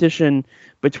head-to-head competition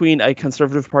between a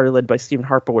Conservative Party led by Stephen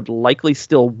Harper, would likely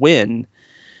still win,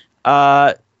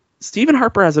 Stephen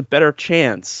Harper has a better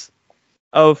chance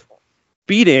of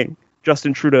beating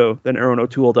Justin Trudeau than Aaron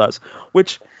O'Toole does,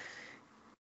 which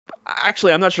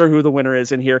actually I'm not sure who the winner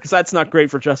is in here because that's not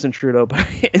great for Justin Trudeau, but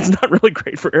it's not really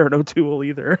great for Aaron O'Toole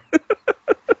either.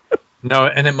 No,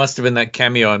 and it must have been that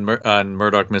cameo on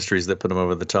Murdoch Mysteries that put him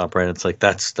over the top, right? It's like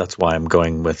that's why I'm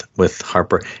going with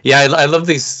Harper. Yeah, I love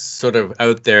these sort of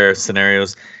out there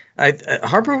scenarios.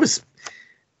 Harper was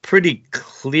pretty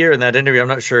clear in that interview. I'm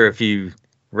not sure if you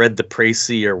read the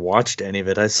précis or watched any of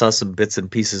it. I saw some bits and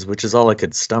pieces, which is all I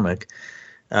could stomach.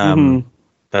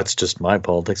 That's just my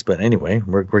politics, but anyway,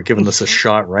 we're giving this a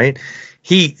shot, right?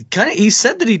 He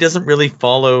said that he doesn't really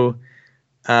follow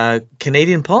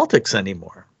Canadian politics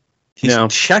anymore. He's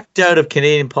checked out of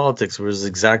Canadian politics, were his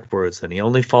exact words, and he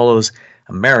only follows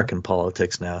American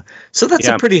politics now. So that's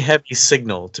a pretty heavy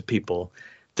signal to people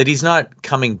that he's not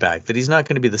coming back, that he's not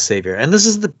going to be the savior. And this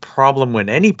is the problem when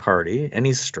any party,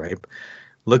 any stripe,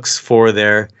 looks for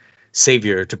their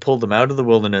savior to pull them out of the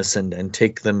wilderness and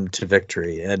take them to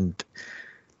victory. And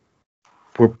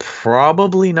we're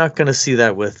probably not going to see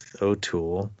that with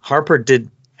O'Toole. Harper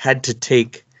had to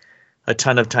take a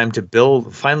ton of time to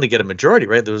finally get a majority,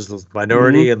 right? There was the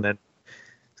minority and then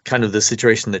kind of the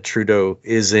situation that Trudeau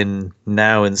is in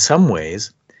now in some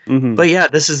ways. But yeah,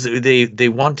 this is they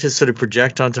want to sort of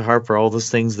project onto Harper all those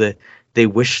things that they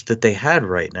wish that they had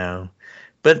right now.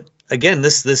 But again,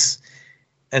 this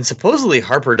and supposedly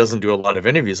Harper doesn't do a lot of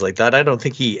interviews like that. I don't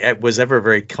think he was ever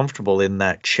very comfortable in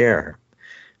that chair.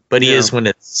 But he is when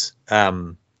it's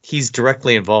he's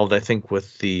directly involved, I think,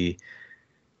 with the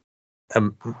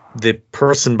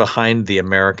person behind the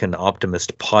American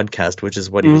Optimist podcast, which is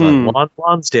what he was on.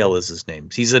 Lonsdale is his name.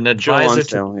 He's an advisor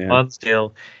to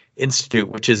Lonsdale Institute,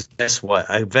 which is, guess what,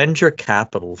 a venture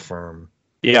capital firm.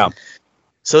 Yeah.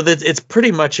 So that it's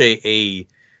pretty much a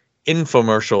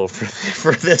infomercial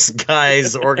for this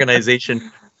guy's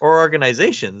organization or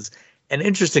organizations. And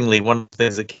interestingly, one of the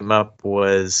things that came up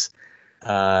was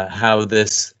how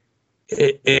this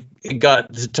it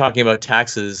got to talking about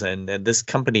taxes, and this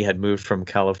company had moved from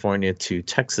California to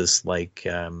Texas like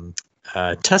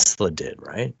Tesla did,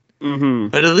 right?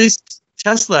 But at least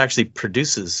Tesla actually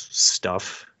produces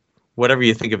stuff. Whatever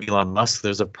you think of Elon Musk,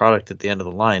 there's a product at the end of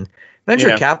the line.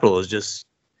 Venture capital is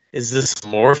this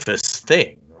amorphous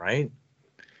thing, right?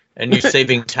 And you're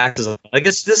saving taxes. I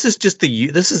guess this is just the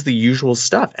usual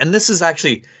stuff, and this is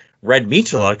actually red meat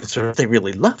to a lot of conservatives. They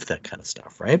really love that kind of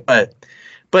stuff, right? But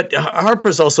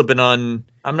Harper's also been on,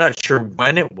 I'm not sure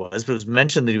when it was, but it was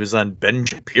mentioned that he was on Ben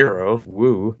Shapiro,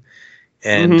 woo.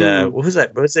 And what was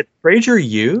that? Was it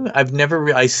PragerU?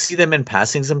 I see them in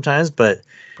passing sometimes, but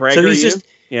PragerU? So he's just,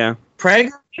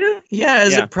 PragerU? Yeah,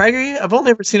 is it PragerU? I've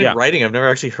only ever seen it in writing. I've never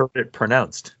actually heard it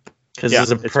pronounced because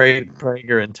there's a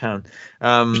Prager in town.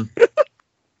 No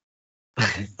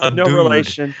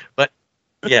relation. But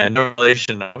yeah, no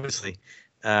relation, obviously.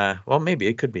 Well, maybe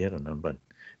it could be. I don't know, but.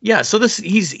 Yeah, so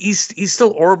he's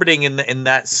still orbiting in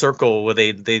that circle where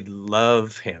they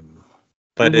love him,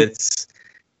 but it's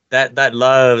that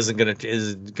love is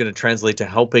gonna translate to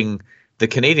helping the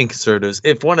Canadian conservatives.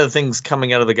 If one of the things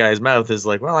coming out of the guy's mouth is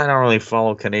like, well, I don't really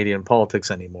follow Canadian politics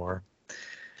anymore,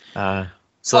 so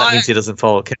that means he doesn't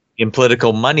follow Canadian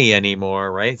political money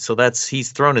anymore, right? So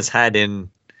he's thrown his hat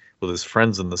in with his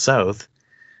friends in the South,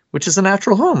 which is a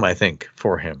natural home, I think,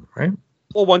 for him, right?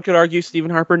 Well, one could argue Stephen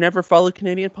Harper never followed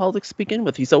Canadian politics to begin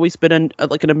with. He's always been an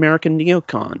American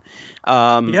neocon.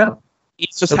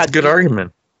 He's just That's a good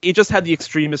argument. He just had the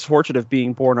extreme misfortune of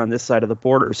being born on this side of the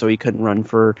border, so he couldn't run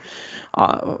for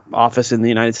office in the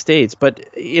United States.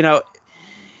 But, you know,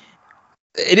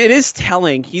 it is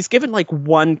telling. He's given like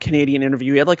one Canadian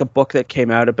interview. He had like a book that came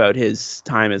out about his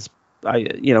time as,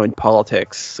 in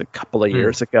politics a couple of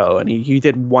years ago, and he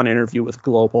did one interview with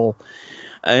Global.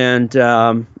 And,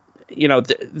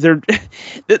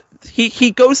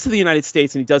 he goes to the United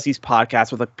States and he does these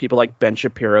podcasts with like people like Ben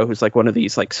Shapiro, who's like one of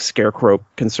these like scarecrow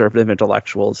conservative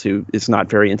intellectuals who is not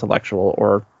very intellectual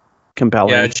or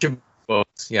compelling. Yeah, it should be both.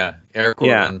 Yeah, Eric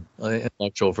Gordon,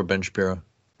 intellectual for Ben Shapiro.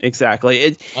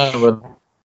 Exactly. Why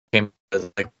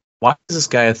is this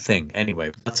guy a thing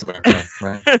anyway? That's America,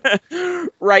 right?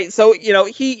 Right. So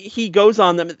he goes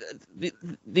on them.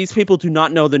 These people do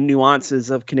not know the nuances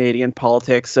of Canadian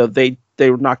politics, so they're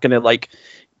not going to like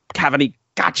have any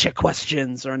gotcha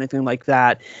questions or anything like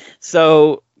that.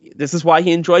 So this is why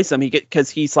he enjoys them.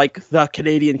 Because he's like the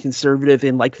Canadian conservative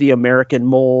in like the American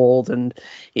mold, and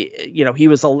he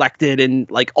was elected in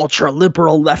like ultra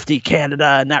liberal lefty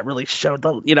Canada, and that really showed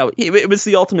it was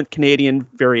the ultimate Canadian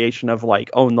variation of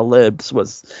like own the libs.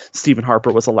 Was Stephen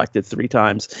Harper was elected 3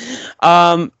 times,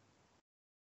 but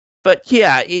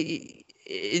yeah.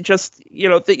 it just,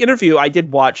 the interview, I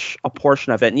did watch a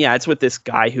portion of it, and yeah, it's with this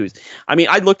guy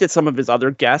I looked at some of his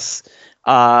other guests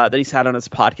that he's had on his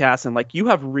podcast, and like, you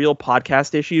have real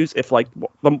podcast issues if like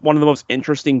one of the most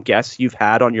interesting guests you've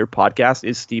had on your podcast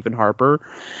is Stephen Harper.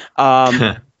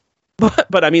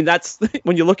 But I mean, that's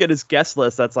when you look at his guest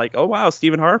list, that's like, oh wow,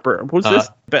 Stephen Harper. Who's this?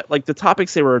 But like the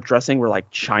topics they were addressing were like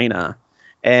China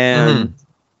and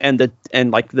the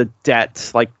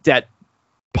debt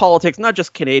politics, not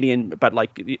just Canadian, but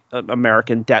like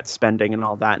American debt spending and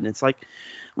all that. And it's like,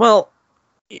 well,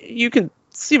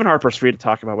 Stephen Harper's free to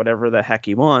talk about whatever the heck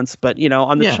he wants, but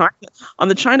on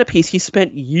the China piece, he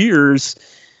spent years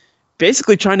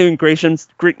basically trying to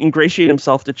ingratiate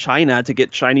himself to China to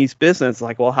get Chinese business.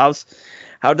 Like, well,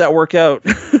 how'd that work out?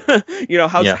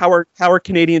 How are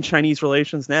Canadian Chinese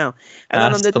relations now? And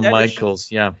Ask then on the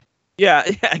Michaels, Yeah,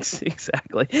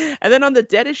 exactly. And then on the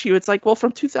debt issue, it's like, well,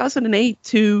 from 2008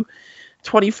 to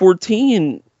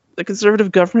 2014, the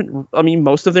Conservative government,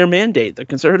 most of their mandate, the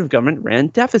Conservative government ran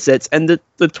deficits. And the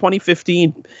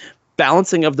 2015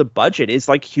 balancing of the budget is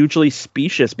like hugely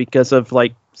specious because of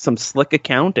like some slick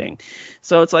accounting.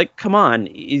 So it's like, come on,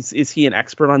 is he an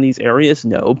expert on these areas?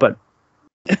 No, but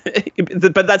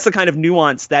that's the kind of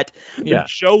nuance that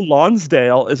Joe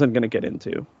Lonsdale isn't going to get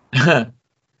into.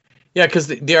 Yeah, because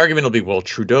the argument will be, well,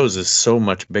 Trudeau's is so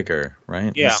much bigger,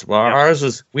 right? Yeah. Ours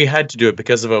was, we had to do it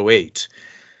because of 2008,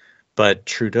 but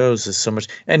Trudeau's is so much,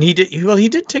 and he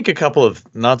did take a couple of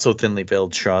not so thinly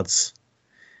veiled shots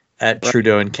at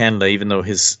Trudeau in Canada, even though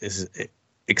his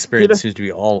experience seems to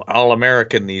be all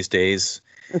American these days,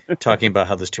 talking about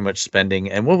how there's too much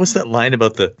spending. And what was that line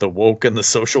about the woke and the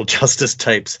social justice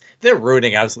types? They're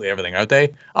ruining absolutely everything, aren't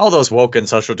they? All those woke and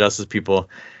social justice people.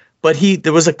 But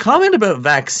there was a comment about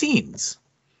vaccines.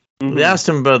 Mm-hmm. They asked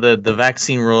him about the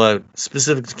vaccine rollout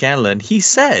specific to Canada, and he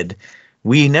said,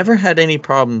 we never had any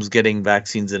problems getting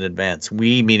vaccines in advance.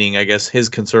 We, meaning, I guess, his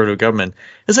Conservative government.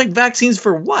 It's like, vaccines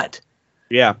for what?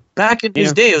 Yeah. Back in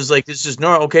his day, it was like, it's just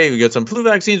normal. Okay, we got some flu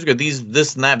vaccines, we got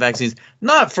this and that vaccines.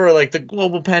 Not for like the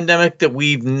global pandemic that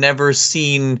we've never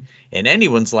seen in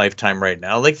anyone's lifetime right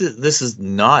now. Like, this is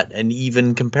not an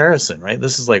even comparison, right?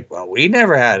 This is like, well, we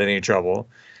never had any trouble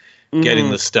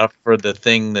getting the stuff for the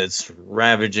thing that's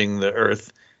ravaging the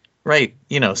earth, right?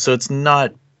 So it's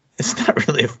not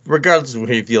really, regardless of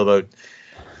how you feel about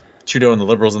Trudeau and the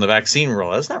Liberals and the vaccine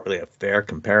rollout, it's not really a fair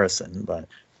comparison. But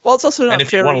well, it's also not and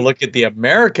if fair. you want to look at the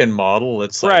American model,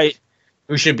 it's like,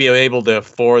 who should be able to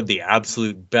afford the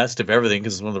absolute best of everything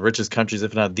because it's one of the richest countries,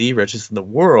 if not the richest in the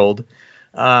world.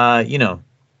 You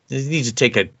need to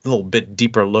take a little bit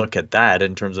deeper look at that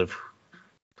in terms of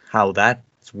how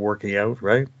that's working out,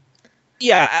 right?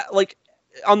 Yeah, like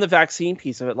on the vaccine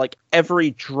piece of it, like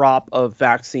every drop of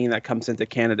vaccine that comes into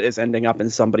Canada is ending up in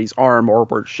somebody's arm, or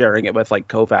we're sharing it with like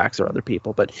COVAX or other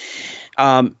people. But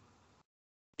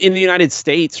in the United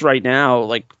States right now,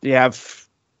 like they have,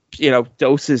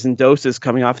 doses and doses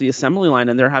coming off the assembly line,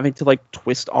 and they're having to like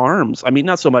twist arms. I mean,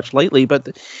 not so much lately,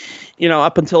 but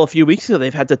up until a few weeks ago,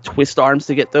 they've had to twist arms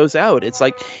to get those out. It's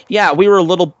like, yeah, we were a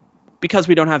little, because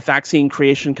we don't have vaccine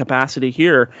creation capacity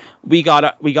here, we got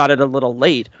it a little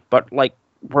late, but like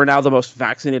we're now the most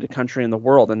vaccinated country in the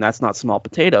world, and that's not small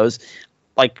potatoes.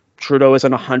 Like Trudeau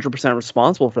isn't 100%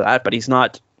 responsible for that, but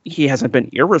he hasn't been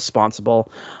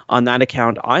irresponsible on that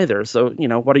account either. So,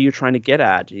 what are you trying to get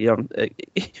at?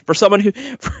 For someone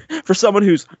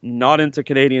who's not into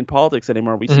Canadian politics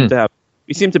anymore, we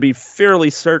seem to be fairly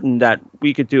certain that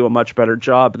we could do a much better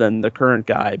job than the current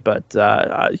guy, but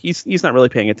he's not really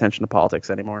paying attention to politics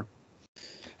anymore.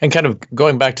 And kind of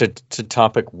going back to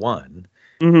topic one,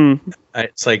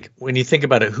 it's like, when you think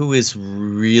about it, who is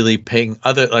really paying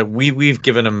we've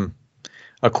given him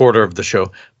a quarter of the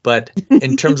show, but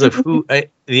in terms of who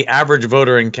the average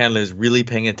voter in Canada is really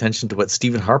paying attention to what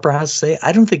Stephen Harper has to say,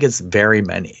 I don't think it's very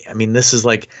many. I mean, this is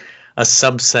like a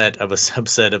subset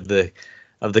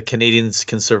of the Canadians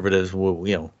Conservatives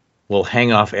will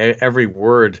hang off every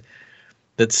word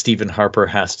that Stephen Harper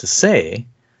has to say.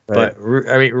 Right. But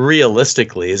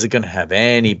realistically, is it going to have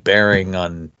any bearing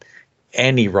on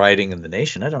any riding in the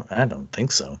nation? I don't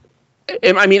think so.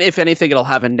 I mean, if anything, it'll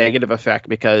have a negative effect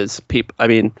because people. I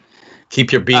mean,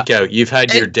 keep your beak out. You've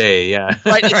had your day, yeah.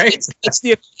 Right. It's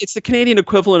the Canadian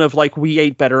equivalent of like, we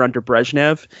ate better under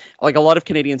Brezhnev. Like, a lot of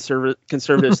Canadian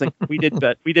conservatives think we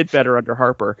did better under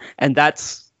Harper, and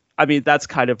that's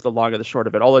kind of the long and the short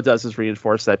of it. All it does is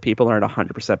reinforce that people aren't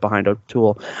 100% behind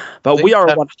O'Toole, but we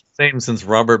are same since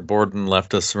Robert Borden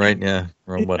left us, right? Yeah,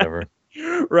 or whatever.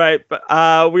 Right, but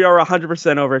we are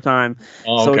 100% overtime,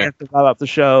 Oh, so we okay. have to wrap up the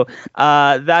show.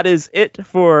 That is it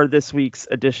for this week's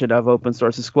edition of Open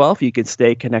Sources Guelph. You can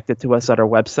stay connected to us at our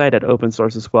website at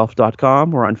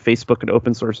opensourcesguelph.com. We're on Facebook at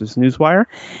Open Sources Newswire,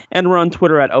 and we're on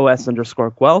Twitter at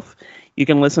OS_Guelph. You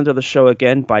can listen to the show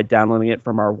again by downloading it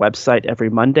from our website every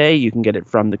Monday. You can get it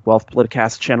from the Guelph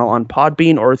Politicast channel on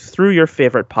Podbean or through your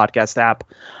favorite podcast app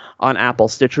on Apple,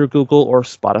 Stitcher, Google, or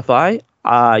Spotify.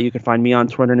 You can find me on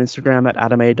Twitter and Instagram at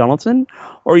Adam A. Donaldson,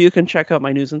 or you can check out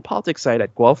my news and politics site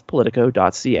at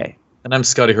guelphpolitico.ca. And I'm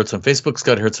Scotty Hertz on Facebook,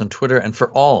 Scotty Hertz on Twitter. And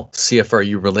for all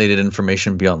CFRU-related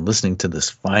information beyond listening to this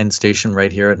fine station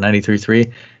right here at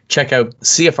 93.3, check out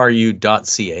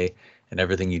cfru.ca, and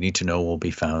everything you need to know will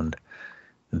be found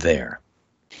there.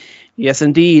 Yes,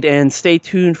 indeed. And stay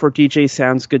tuned for DJ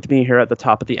Sounds Good to Me here at the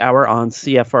top of the hour on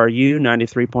CFRU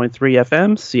 93.3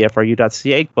 FM,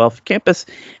 CFRU.ca, Guelph Campus,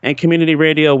 and Community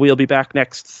Radio. We'll be back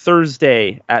next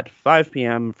Thursday at 5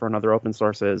 p.m. for another Open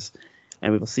Sources,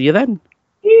 and we will see you then.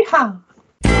 Yeehaw!